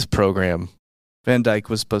 This program. Van Dyke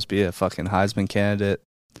was supposed to be a fucking Heisman candidate.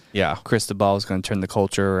 Yeah. Cristobal was going to turn the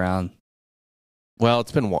culture around. Well,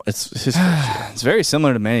 it's his first year. It's very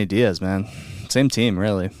similar to Manny Diaz, man. Same team,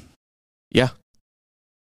 really. Yeah.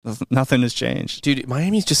 Nothing has changed. Dude,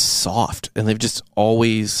 Miami's just soft, and they've just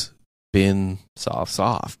always been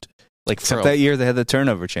Soft. Like Except that year they had the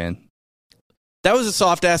turnover chain. that was a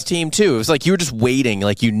soft ass team too. It was like you were just waiting,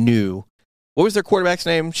 like you knew. What was their quarterback's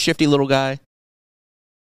name? Shifty little guy.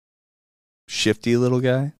 Shifty little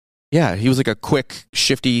guy. Yeah, he was like a quick,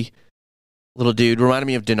 shifty little dude. Reminded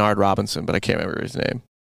me of Denard Robinson, but I can't remember his name.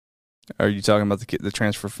 Are you talking about the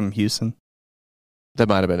transfer from Houston? That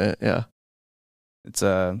might have been it. Yeah, It's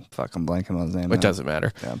fucking blanking on his name. it doesn't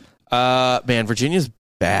matter. Yeah. Man, Virginia's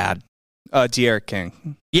bad. De'Aaron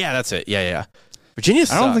King. Yeah, that's it. Yeah. Virginia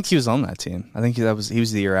sucks. I don't think he was on that team. I think he was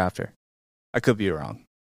the year after. I could be wrong,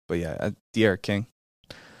 but yeah, De'Aaron King.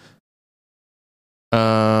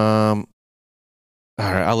 All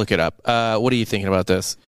right, I'll look it up. What are you thinking about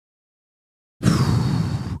this?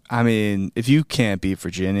 I mean, if you can't beat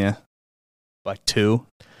Virginia by 2,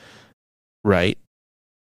 Right?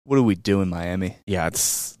 what do we do in Miami? Yeah,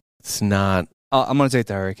 it's not. I'm going to take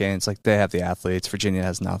the Hurricanes. Like, they have the athletes. Virginia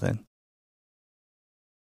has nothing.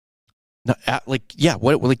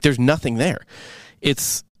 What? There's nothing there.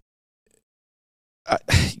 It's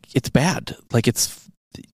bad. Like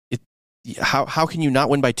how can you not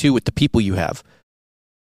win by 2 with the people you have?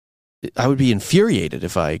 I would be infuriated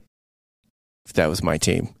if that was my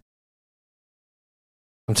team.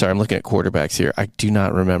 I'm sorry, I'm looking at quarterbacks here. I do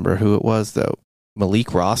not remember who it was though.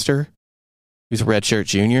 Malik Roster, who's a redshirt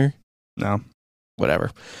junior. No.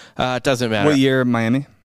 Whatever. It doesn't matter. What year Miami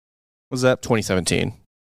was that? 2017.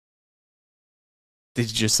 Did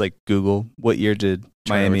you just like Google what year did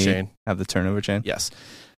Turnover Miami chain. have the turnover chain? Yes.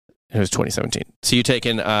 It was 2017. So you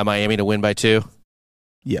taking Miami to win by 2?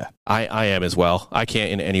 Yeah. I am as well. I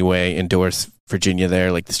can't in any way endorse Virginia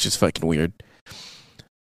there. Like, it's just fucking weird.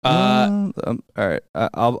 All right.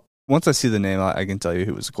 I'll once I see the name, I can tell you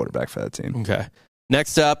who was the quarterback for that team. Okay.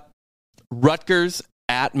 Next up, Rutgers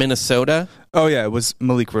at Minnesota. Oh yeah, it was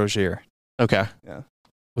Malik Rozier. Okay. Yeah.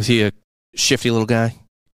 Was he a shifty little guy?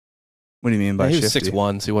 What do you mean by He was shifty?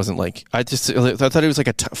 6'1", so he wasn't like... I thought he was like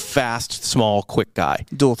a fast, small, quick guy.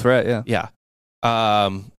 Dual threat, yeah. Yeah. I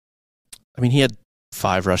mean, he had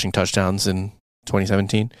 5 rushing touchdowns in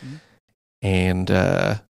 2017. Mm-hmm. And...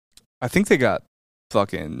 I think they got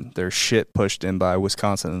fucking their shit pushed in by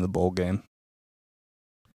Wisconsin in the bowl game.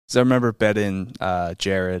 Because I remember betting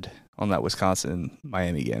Jared on that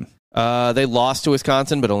Wisconsin-Miami game. they lost to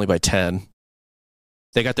Wisconsin, but only by 10.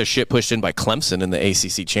 They got their shit pushed in by Clemson in the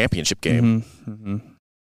ACC championship game. Mm-hmm. Mm-hmm.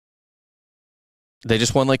 They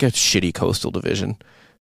just won like a shitty coastal division,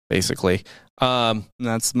 basically. And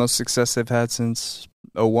that's the most success they've had since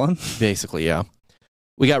 2001. Basically, yeah.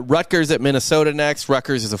 We got Rutgers at Minnesota next.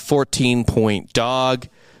 Rutgers is a 14-point dog.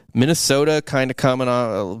 Minnesota kind of coming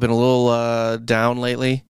on, been a little down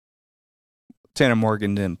lately. Tanner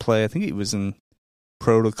Morgan didn't play. I think he was in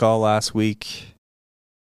protocol last week.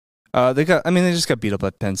 They just got beat up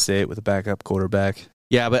at Penn State with a backup quarterback.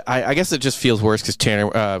 Yeah, but I guess it just feels worse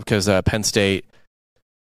because Penn State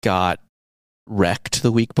got wrecked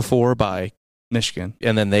the week before by Michigan.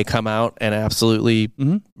 And then they come out and absolutely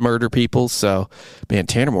murder people. So, man,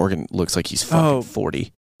 Tanner Morgan looks like he's fucking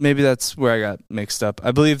 40. Maybe that's where I got mixed up.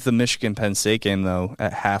 I believe the Michigan-Penn State game, though,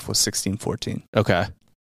 at half was 16-14. Okay.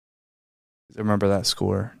 I remember that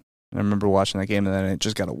score. I remember watching that game, and then it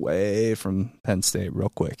just got away from Penn State real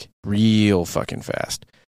quick. Real fucking fast.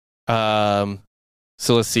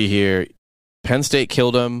 So let's see here. Penn State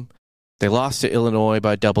killed them. They lost to Illinois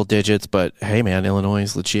by double digits, but hey, man, Illinois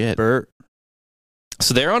is legit.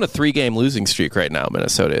 So they're on a 3-game losing streak right now,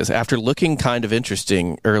 Minnesota is. After looking kind of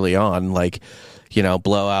interesting early on, like, you know,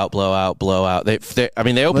 blowout. They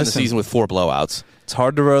opened the season with 4 blowouts. It's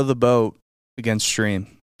hard to row the boat against stream.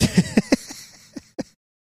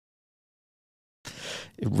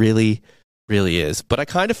 It really, really is. But I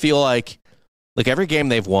kind of feel like every game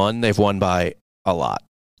they've won by a lot.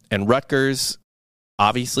 And Rutgers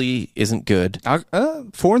obviously isn't good.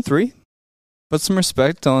 4-3. Put some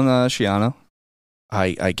respect on Schiano.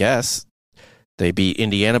 I guess. They beat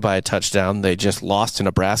Indiana by a touchdown. They just lost to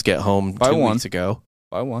Nebraska at home by 2 1. weeks ago.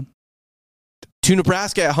 By 1. To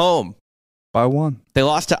Nebraska at home. By 1. They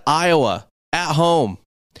lost to Iowa at home.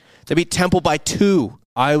 They beat Temple by 2.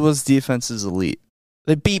 Iowa's defense is elite.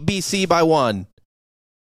 They beat BC by 1.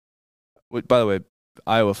 By the way,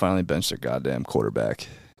 Iowa finally benched their goddamn quarterback.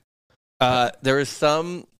 There is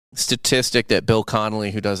some statistic that Bill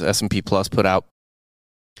Connolly, who does S&P Plus, put out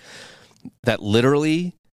that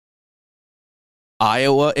literally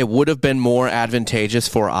Iowa, it would have been more advantageous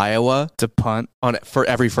for Iowa to punt on it for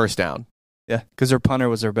every first down. Yeah, because their punter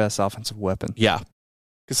was their best offensive weapon. Yeah.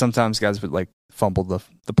 Because sometimes guys would like fumble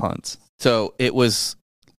the punts. So it was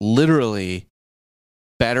literally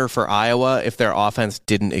better for Iowa if their offense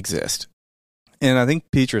didn't exist. And I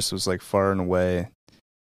think Petrus was like far and away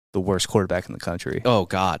the worst quarterback in the country. Oh,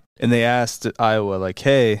 God. And they asked Iowa, like,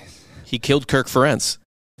 hey. He killed Kirk Ferentz.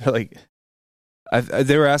 They're like,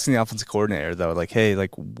 they were asking the offensive coordinator, though, like, hey,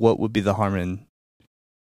 like, what would be the harm in,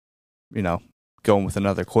 going with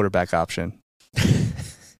another quarterback option?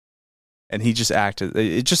 And he just acted.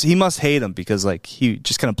 He must hate him because, like, he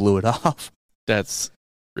just kind of blew it off. That's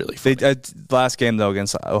really funny. Last game, though,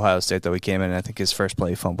 against Ohio State, though, he came in, and I think his first play,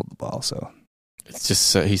 he fumbled the ball, so. It's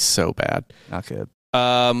just he's so bad. Not good.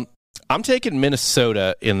 I'm taking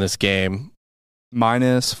Minnesota in this game.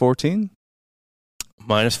 Minus 14?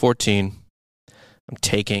 Minus 14. I'm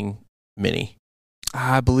taking Mini.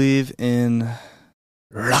 I believe in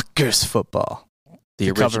Rutgers football.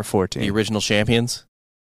 Cover 14. The original champions?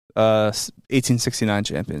 1869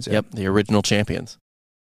 champions. Yeah. Yep, the original champions.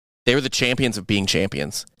 They were the champions of being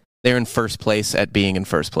champions. They're in first place at being in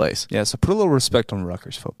first place. Yeah, so put a little respect on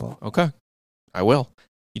Rutgers football. Okay, I will.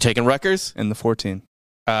 You taking Rutgers? In the 14.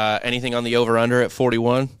 Anything on the over-under at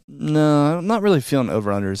 41? No, I'm not really feeling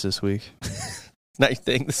over-unders this week. Not your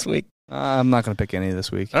thing this week? I'm not going to pick any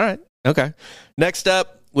this week. All right. Okay. Next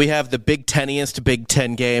up, we have the Big Ten-iest Big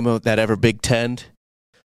Ten game that ever Big Ten'd.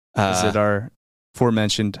 Is it our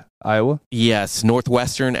aforementioned Iowa? Yes,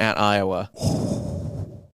 Northwestern at Iowa.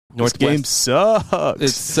 This game sucks.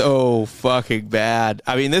 It's so fucking bad.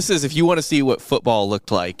 I mean, this is if you want to see what football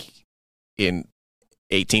looked like in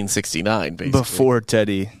 1869, basically. Before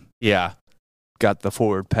Teddy got the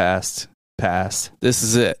forward pass. This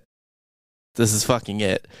is it. This is fucking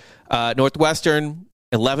it. Northwestern,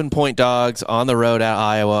 11-point dogs on the road at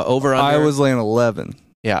Iowa. Over-under. Iowa's laying 11.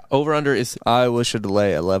 Yeah, over-under is... Iowa should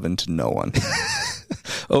lay 11 to no one.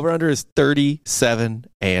 Over-under is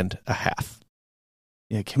 37.5.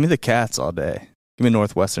 Yeah, give me the Cats all day. Give me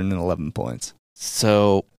Northwestern and 11 points.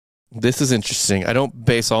 So... This is interesting. I don't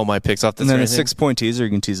base all my picks off this. And then a 6-point teaser, you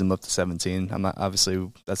can tease them up to 17. I'm not, obviously,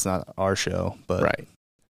 that's not our show, but right.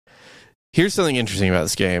 Here's something interesting about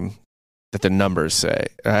this game that the numbers say.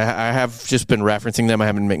 I have just been referencing them. I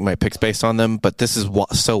haven't been making my picks based on them, but this is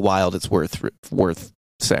so wild it's worth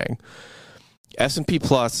saying. S&P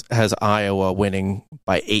Plus has Iowa winning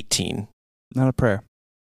by 18. Not a prayer.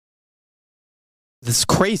 This is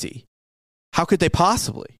crazy. How could they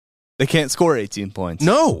possibly? They can't score 18 points.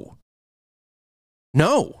 No.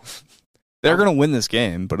 They're going to win this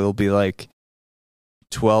game, but it'll be like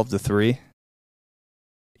 12-3.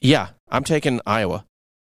 Yeah, I'm taking Iowa.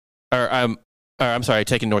 I'm sorry,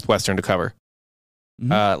 taking Northwestern to cover.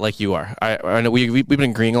 Mm-hmm. Like you are. I know we've been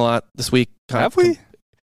agreeing a lot this week. Have we?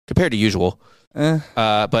 Compared to usual.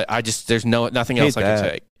 But there's nothing else I can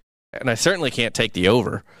take. And I certainly can't take the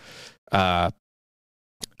over. I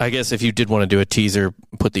guess if you did want to do a teaser,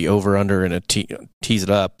 put the over under and tease it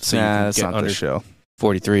up so you can that's get not under the show.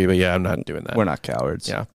 43, but yeah, I'm not doing that. We're not cowards.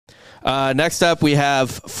 Yeah. Next up, we have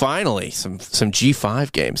finally some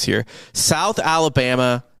G5 games here. South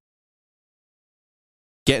Alabama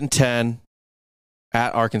getting 10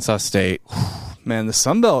 at Arkansas State. Man, the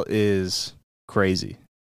Sun Belt is crazy.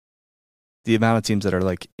 The amount of teams that are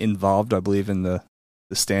like involved, I believe, in the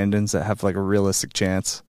stand-ins that have like a realistic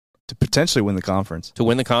chance to potentially win the conference. To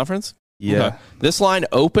win the conference? Yeah. Okay. This line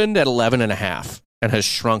opened at 11.5 and has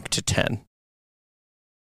shrunk to 10.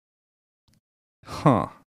 Huh.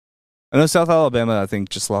 I know South Alabama, I think,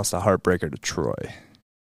 just lost a heartbreaker to Troy.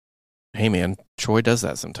 Hey, man, Troy does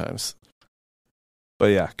that sometimes. But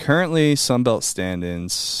yeah, currently Sunbelt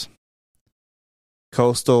stand-ins.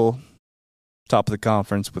 Coastal, top of the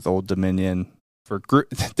conference with Old Dominion. For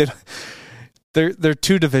group, their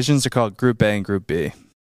two divisions are called Group A and Group B,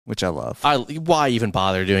 which I love. Why even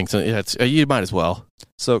bother doing something? You might as well.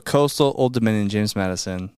 So Coastal, Old Dominion, James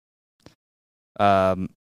Madison.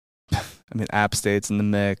 I mean, App State's in the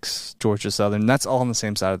mix, Georgia Southern. That's all on the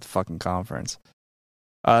same side of the fucking conference.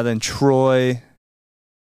 Then Troy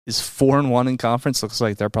is 4-1 in conference. Looks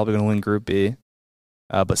like they're probably going to win Group B.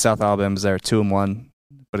 But South Alabama's there 2-1.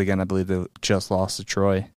 But again, I believe they just lost to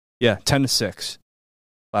Troy. Yeah, 10-6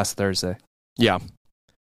 last Thursday. Yeah.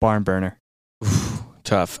 Barn burner.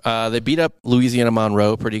 Tough. They beat up Louisiana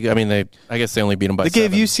Monroe pretty good. I mean, I guess they only beat them by 7. They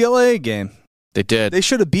gave UCLA a game. They did. They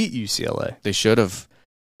should have beat UCLA. They should have.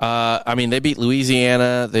 I mean, they beat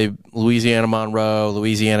Louisiana, Louisiana Monroe,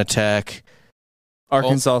 Louisiana Tech.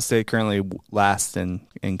 Arkansas State currently last in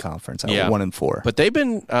conference at 1-4. But they've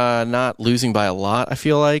been not losing by a lot, I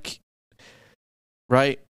feel like.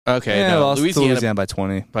 Right? Okay. Yeah, no, lost to Louisiana by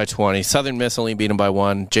 20. By 20. Southern Miss only beat them by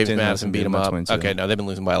 1. James Madison beat them up. 22. Okay, no, they've been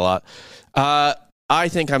losing by a lot. I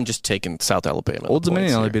think I'm just taking South Alabama. Old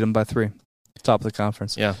Dominion only beat them by 3. Top of the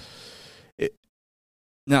conference. Yeah.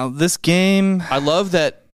 Now, this game... I love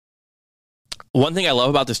that. One thing I love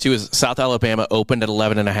about this, too, is South Alabama opened at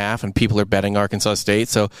 11.5, and people are betting Arkansas State.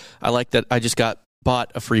 So I like that I just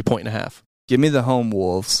bought a free 1.5. Give me the home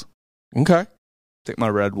Wolves. Okay. Take my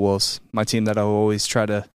Red Wolves, my team that I always try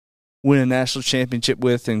to win a national championship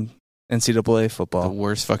with in NCAA football. The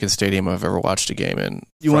worst fucking stadium I've ever watched a game in.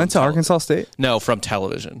 You went to Arkansas State? No, from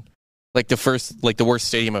television. The worst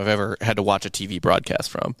stadium I've ever had to watch a TV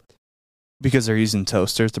broadcast from. Because they're using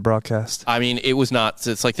toasters to broadcast? I mean, it was not.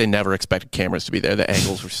 It's like they never expected cameras to be there. The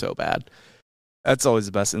angles were so bad. That's always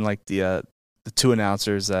the best. And like the two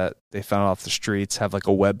announcers that they found off the streets have like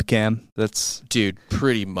a webcam. Dude,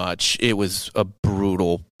 pretty much. It was a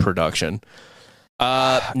brutal production.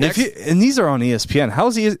 And these are on ESPN. How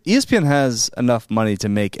is ESPN has enough money to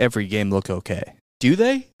make every game look okay? Do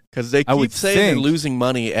they? Because they keep saying they're think. losing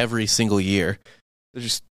money every single year. They're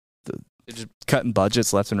just cutting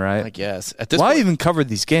budgets left and right. I guess. Why even cover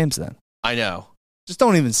these games then? I know. Just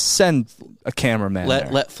don't even send a cameraman.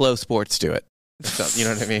 Let Flow Sports do it. So, you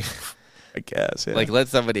know what I mean? I guess. Yeah. Like, let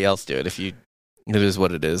somebody else do it. It is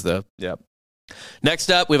what it is, though. Yep. Next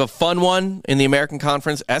up, we have a fun one in the American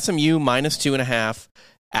Conference. SMU minus 2.5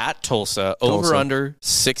 at Tulsa. Over under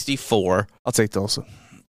 64. I'll take Tulsa.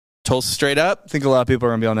 Tulsa straight up. I think a lot of people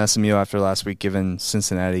are going to be on SMU after last week, given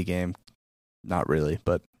Cincinnati game. Not really,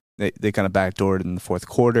 but they kind of backdoored in the fourth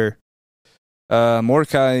quarter.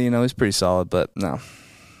 Mordecai, he's pretty solid, but no.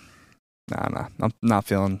 I'm not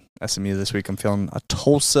feeling SMU this week. I'm feeling a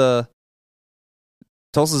Tulsa.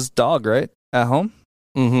 Tulsa's dog, right? At home?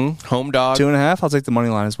 Mm-hmm. Home dog. 2.5. I'll take the money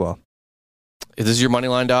line as well. Is this your money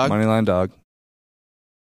line dog? Money line dog.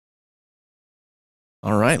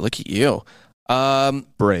 All right. Look at you.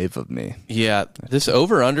 Brave of me. Yeah. This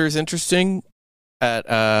over-under is interesting at,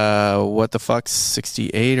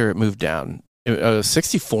 68, or it moved down?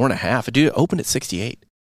 64.5. Dude, it opened at 68.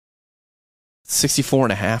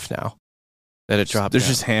 64.5 now that it dropped. There's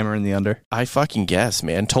just hammering the under. I fucking guess,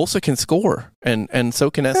 man. Tulsa can score, and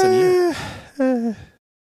so can SMU.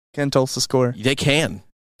 Can Tulsa score? They can,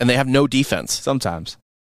 and they have no defense. Sometimes.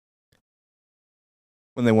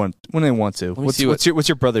 When they want to. What's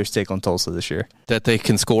your brother's take on Tulsa this year? That they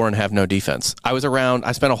can score and have no defense. I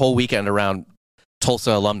spent a whole weekend around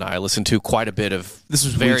Tulsa alumni. I listened to quite a bit of this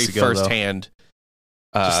was very ago, firsthand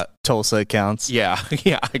Tulsa accounts. Yeah,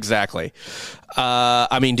 exactly.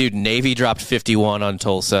 I mean, dude, Navy dropped 51 on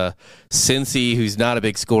Tulsa. Cincy, who's not a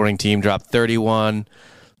big scoring team, dropped 31.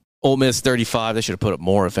 Ole Miss 35. They should have put up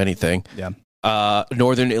more, if anything. Yeah.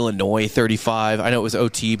 Northern Illinois 35. I know it was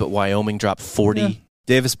OT, but Wyoming dropped 40. Yeah.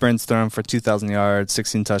 Davis Brent's thrown for 2,000 yards,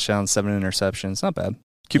 16 touchdowns, 7 interceptions. Not bad.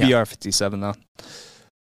 QBR 57 though.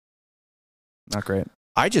 Not great.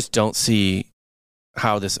 I just don't see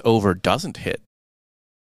how this over doesn't hit.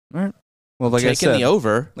 All right. Well, like I said, the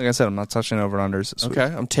over. Like I said, I'm not touching over-unders this week.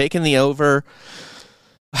 Okay, I'm taking the over.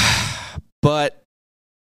 But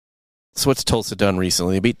so what's Tulsa done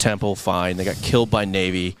recently? They beat Temple, fine. They got killed by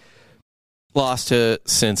Navy. Lost to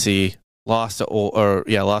Cincy. Lost to Ole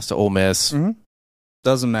Miss. Mm-hmm.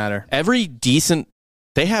 Doesn't matter.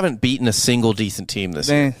 They haven't beaten a single decent team this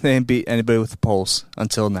year. They ain't beat anybody with a pulse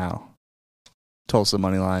until now. Tulsa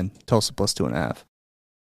money line. Tulsa plus 2.5.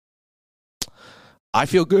 I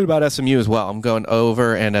feel good about SMU as well. I'm going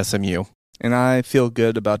over and SMU. And I feel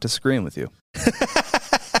good about disagreeing with you.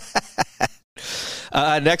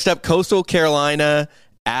 Next up, Coastal Carolina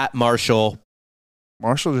at Marshall.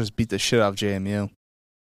 Marshall just beat the shit out of JMU.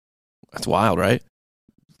 That's wild, right?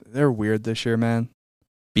 They're weird this year, man.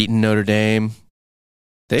 Beaten Notre Dame.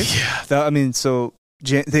 They've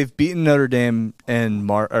beaten Notre Dame and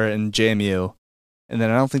JMU, and then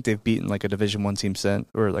I don't think they've beaten like a Division I team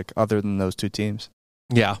or like other than those two teams.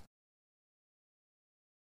 Yeah.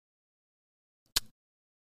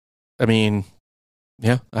 I mean,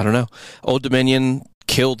 yeah, I don't know. Old Dominion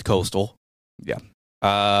killed Coastal. Yeah.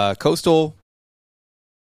 Coastal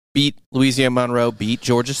beat Louisiana Monroe, beat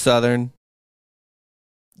Georgia Southern.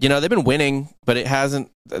 They've been winning, but it hasn't.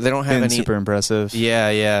 They don't have any super impressive.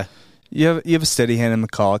 Yeah. You have a steady hand in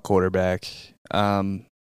McCall at quarterback.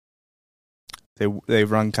 They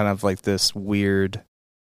run kind of like this weird.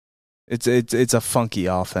 It's a funky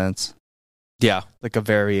offense. Yeah. like a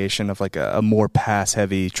variation of like a more pass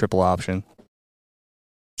heavy triple option.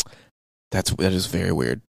 That is very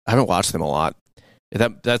weird. I haven't watched them a lot.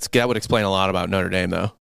 That would explain a lot about Notre Dame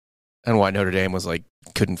though, and why Notre Dame was like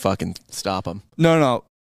couldn't fucking stop them. No,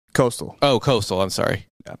 Coastal. Oh, Coastal. I'm sorry.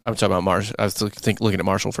 Yeah. I'm talking about Marshall. I was looking at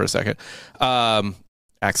Marshall for a second,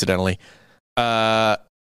 accidentally. Yeah,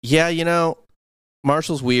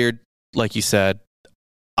 Marshall's weird, like you said.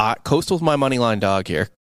 Coastal's my money line dog here.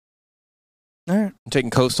 All right. I'm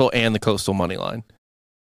taking Coastal and the Coastal money line.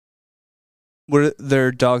 Were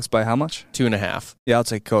their dogs by how much? 2.5. Yeah, I'll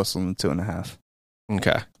take Coastal and 2.5.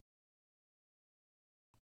 Okay.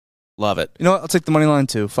 Love it. You know what? I'll take the money line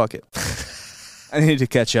too. Fuck it. I need to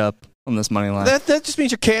catch up on this money line. That just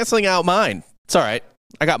means you're canceling out mine. It's all right.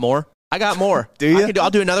 I got more. Do you?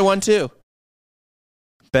 I'll do another one too.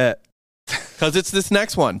 Bet. Because it's this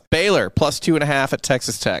next one. Baylor plus 2.5 at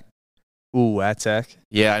Texas Tech. Ooh, at Tech.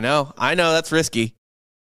 Yeah, I know. That's risky.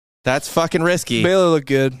 That's fucking risky. Baylor looked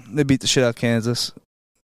good. They beat the shit out of Kansas.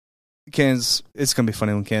 It's going to be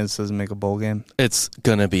funny when Kansas doesn't make a bowl game. It's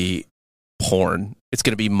going to be porn. It's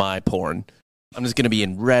going to be my porn. I'm just going to be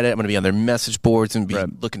in Reddit. I'm going to be on their message boards and be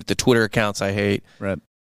looking at the Twitter accounts I hate. Right.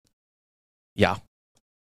 Yeah.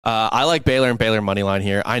 I like Baylor and Baylor money line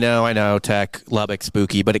here. I know. Tech, Lubbock,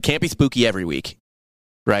 spooky, but it can't be spooky every week,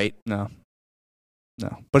 right? No.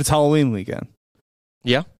 But it's Halloween weekend.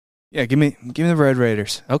 Yeah. Yeah. Give me the Red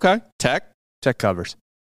Raiders. Okay. Tech covers.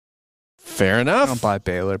 Fair enough. I don't buy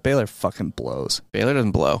Baylor. Baylor fucking blows. Baylor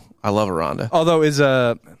doesn't blow. I love Aranda. Although is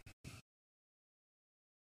their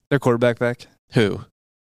quarterback back? Who?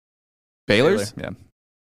 Baylor's? Baylor,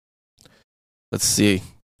 yeah. Let's see.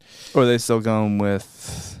 Or are they still going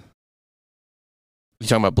with? You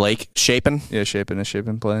talking about Blake Shapen? Yeah,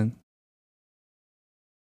 Shapen playing.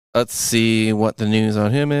 Let's see what the news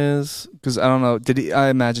on him is. Because I don't know. I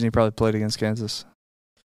imagine he probably played against Kansas.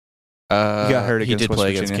 He got hurt against He did West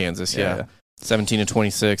play Virginia. against Kansas, yeah. 17 to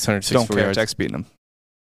 26, 164 don't care. yards. Tech's beating him.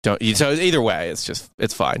 So either way,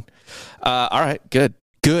 it's fine. All right, good.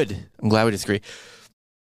 I'm glad we disagree.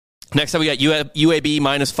 Next up, we got UAB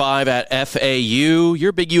 -5 at FAU. You're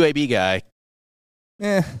a big UAB guy.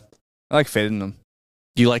 I like fading them.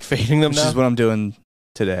 Do you like fading them Which now? is what I'm doing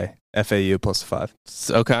today. FAU plus 5.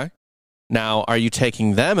 Okay. Now, are you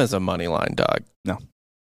taking them as a money line dog? No.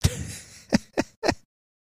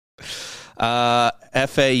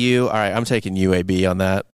 FAU. All right, I'm taking UAB on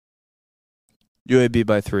that. UAB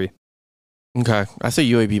by 3. Okay. I say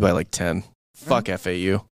UAB by like 10. Fuck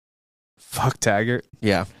FAU. Fuck Taggart.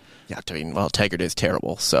 Yeah. I mean, well, Taggart is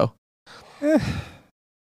terrible, so. Yeah,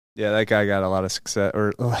 that guy got a lot of success.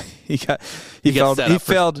 Or he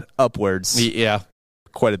failed upwards. Yeah.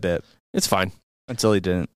 Quite a bit. It's fine. Until he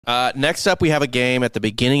didn't. Next up, we have a game at the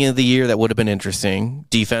beginning of the year that would have been interesting.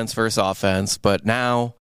 Defense versus offense, but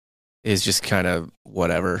now is just kind of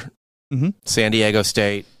whatever. Mm-hmm. San Diego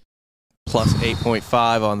State plus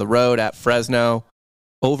 8.5 on the road at Fresno.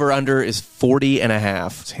 Over-under is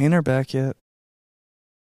 40.5. Is Hainer back yet?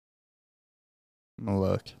 I'm going to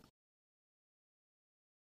look.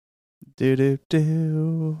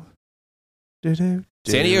 Do-do-do. Do-do-do.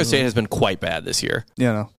 San Diego State has been quite bad this year.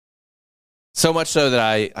 Yeah, no. So much so that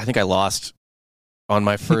I think I lost on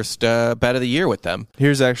my first bet of the year with them.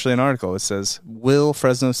 Here's actually an article. It says, will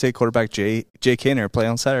Fresno State quarterback Jake Haener play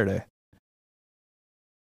on Saturday?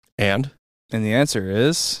 And the answer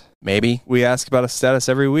is... maybe. We ask about a status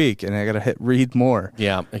every week, and I got to read more.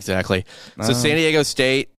 Yeah, exactly. So San Diego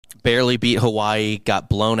State barely beat Hawaii, got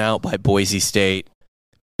blown out by Boise State,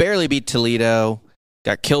 barely beat Toledo,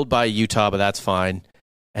 got killed by Utah, but that's fine.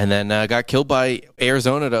 And then got killed by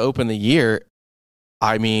Arizona to open the year.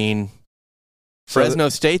 I mean, Fresno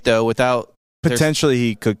State, though, without... potentially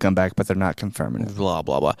he could come back, but they're not confirming it. Blah,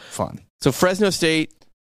 blah, blah. Fun. So Fresno State,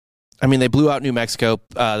 I mean, they blew out New Mexico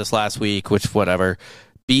this last week, which, whatever.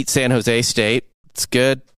 Beat San Jose State. It's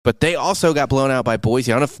good. But they also got blown out by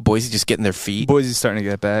Boise. I don't know if Boise's just getting their feet. Boise's starting to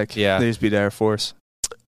get back. Yeah. They just beat Air Force.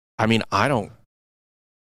 I mean, I don't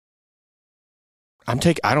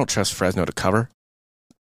trust Fresno to cover.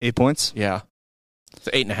 8 points? Yeah. It's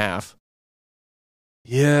 8.5.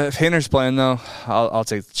 Yeah, if Haener's playing, though, I'll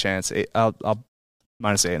take the chance. I'll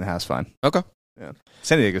minus 8.5 is fine. Okay. Yeah.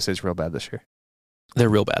 San Diego State's real bad this year. They're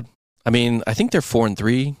real bad. I mean, I think they're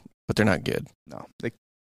 4-3, but they're not good. No. They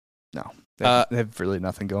have really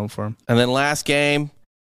nothing going for them. And then last game,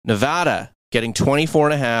 Nevada getting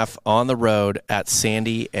 24.5 on the road at San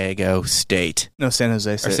Diego State. No, San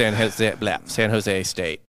Jose State. Or San Jose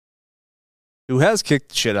State. Who has kicked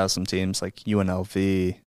the shit out of some teams like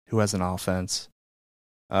UNLV, who has an offense.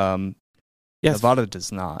 Yes. Nevada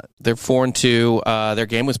does not. They're 4-2. Their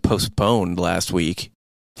game was postponed last week.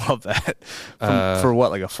 Love that. For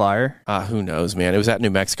what, like a fire? Who knows, man? It was at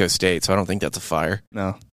New Mexico State, so I don't think that's a fire.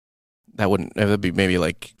 No. That'd be maybe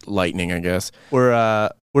like lightning, I guess. Or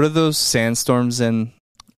what are those sandstorms in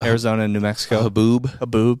Arizona and New Mexico?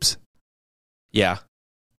 Haboobs. Yeah.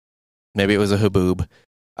 Maybe it was a haboob.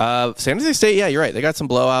 San Jose State, yeah, you're right. They got some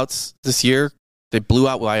blowouts this year. They blew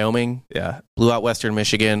out Wyoming. Yeah. Blew out Western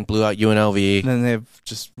Michigan. Blew out UNLV. And then they have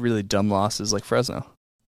just really dumb losses like Fresno.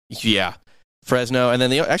 Yeah. Fresno. And then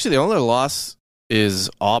the only other loss is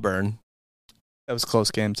Auburn. That was a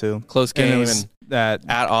close game, too. Close game. At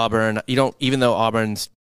Auburn. Even though Auburn's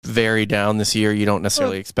very down this year, you don't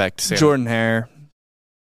necessarily expect Jordan Hare.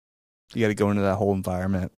 You got to go into that whole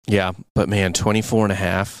environment. Yeah. But man,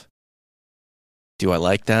 24.5. Do I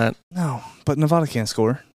like that? No, but Nevada can't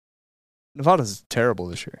score. Nevada's terrible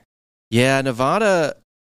this year. Yeah, Nevada.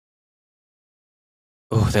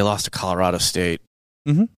 Oh, they lost to Colorado State.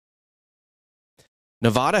 Mm-hmm.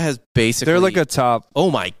 Nevada has basically. They're like a top.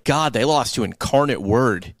 Oh my God, they lost to Incarnate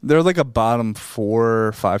Word. They're like a bottom 4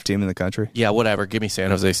 or 5 team in the country. Yeah, whatever. Give me San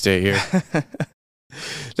Jose State here.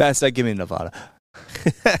 That's that. Give me Nevada.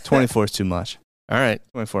 24 is too much. All right.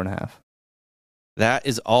 24.5. That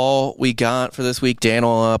is all we got for this week. Dan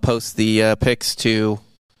will post the picks to.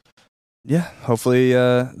 Yeah, hopefully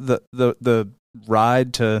the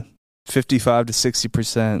ride to 55 to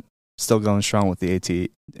 60% still going strong with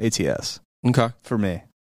the ATS. Okay. For me.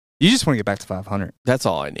 You just want to get back to 500. That's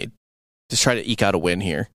all I need. Just try to eke out a win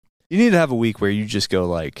here. You need to have a week where you just go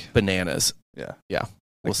like bananas. Yeah. Yeah.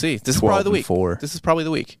 We'll see. This is probably the week. 4. This is probably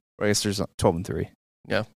the week. Or I guess there's 12-3.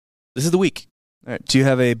 Yeah. This is the week. All right. Do you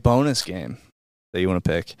have a bonus game that you want to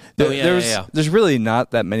pick? Yeah. There's really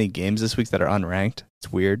not that many games this week that are unranked.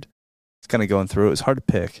 It's weird. It's kind of going through it. It's hard to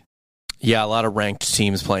pick. Yeah, a lot of ranked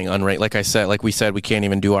teams playing unranked. Like we said, we can't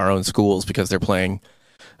even do our own schools because they're playing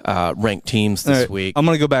ranked teams this week. I'm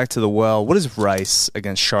going to go back to the well. What is Rice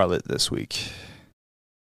against Charlotte this week?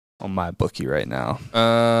 On my bookie right now.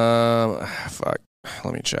 Fuck.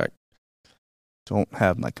 Let me check. Don't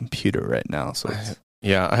have my computer right now, so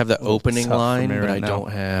yeah, I have the opening line, but right I now.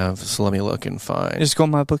 don't have. So let me look and find. Just go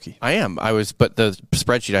on my bookie. I am. But the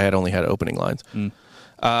spreadsheet I had only had opening lines.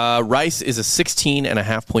 Rice is a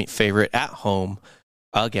 16.5 point favorite at home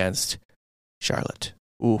against Charlotte.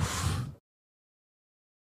 Oof.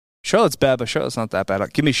 Charlotte's bad, but Charlotte's not that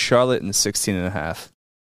bad. Give me Charlotte in the 16.5.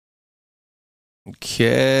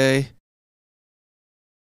 Okay.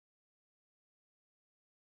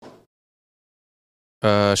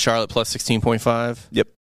 Charlotte plus 16.5. Yep.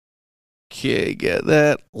 Okay, get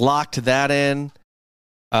that. Locked that in.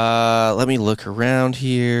 Let me look around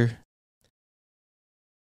here.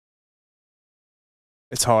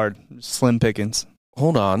 It's hard. Slim pickings.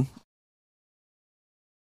 Hold on.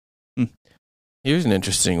 Here's an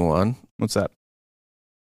interesting one. What's that?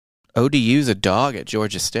 ODU's a dog at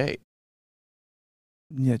Georgia State.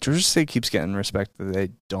 Yeah, Georgia State keeps getting respect that they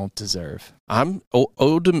don't deserve.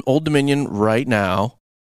 Old Dominion right now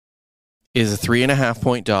is a 3.5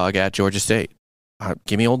 point dog at Georgia State.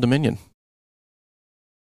 Give me Old Dominion.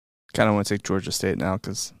 Kind of want to take Georgia State now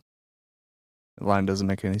because the line doesn't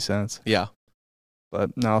make any sense. Yeah.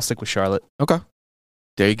 But no, I'll stick with Charlotte. Okay.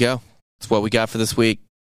 There you go. That's what we got for this week.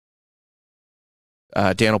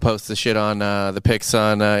 Dan will post the shit on the pics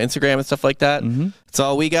on Instagram and stuff like that. Mm-hmm. That's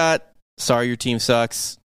all we got. Sorry your team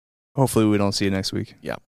sucks. Hopefully we don't see you next week.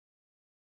 Yeah.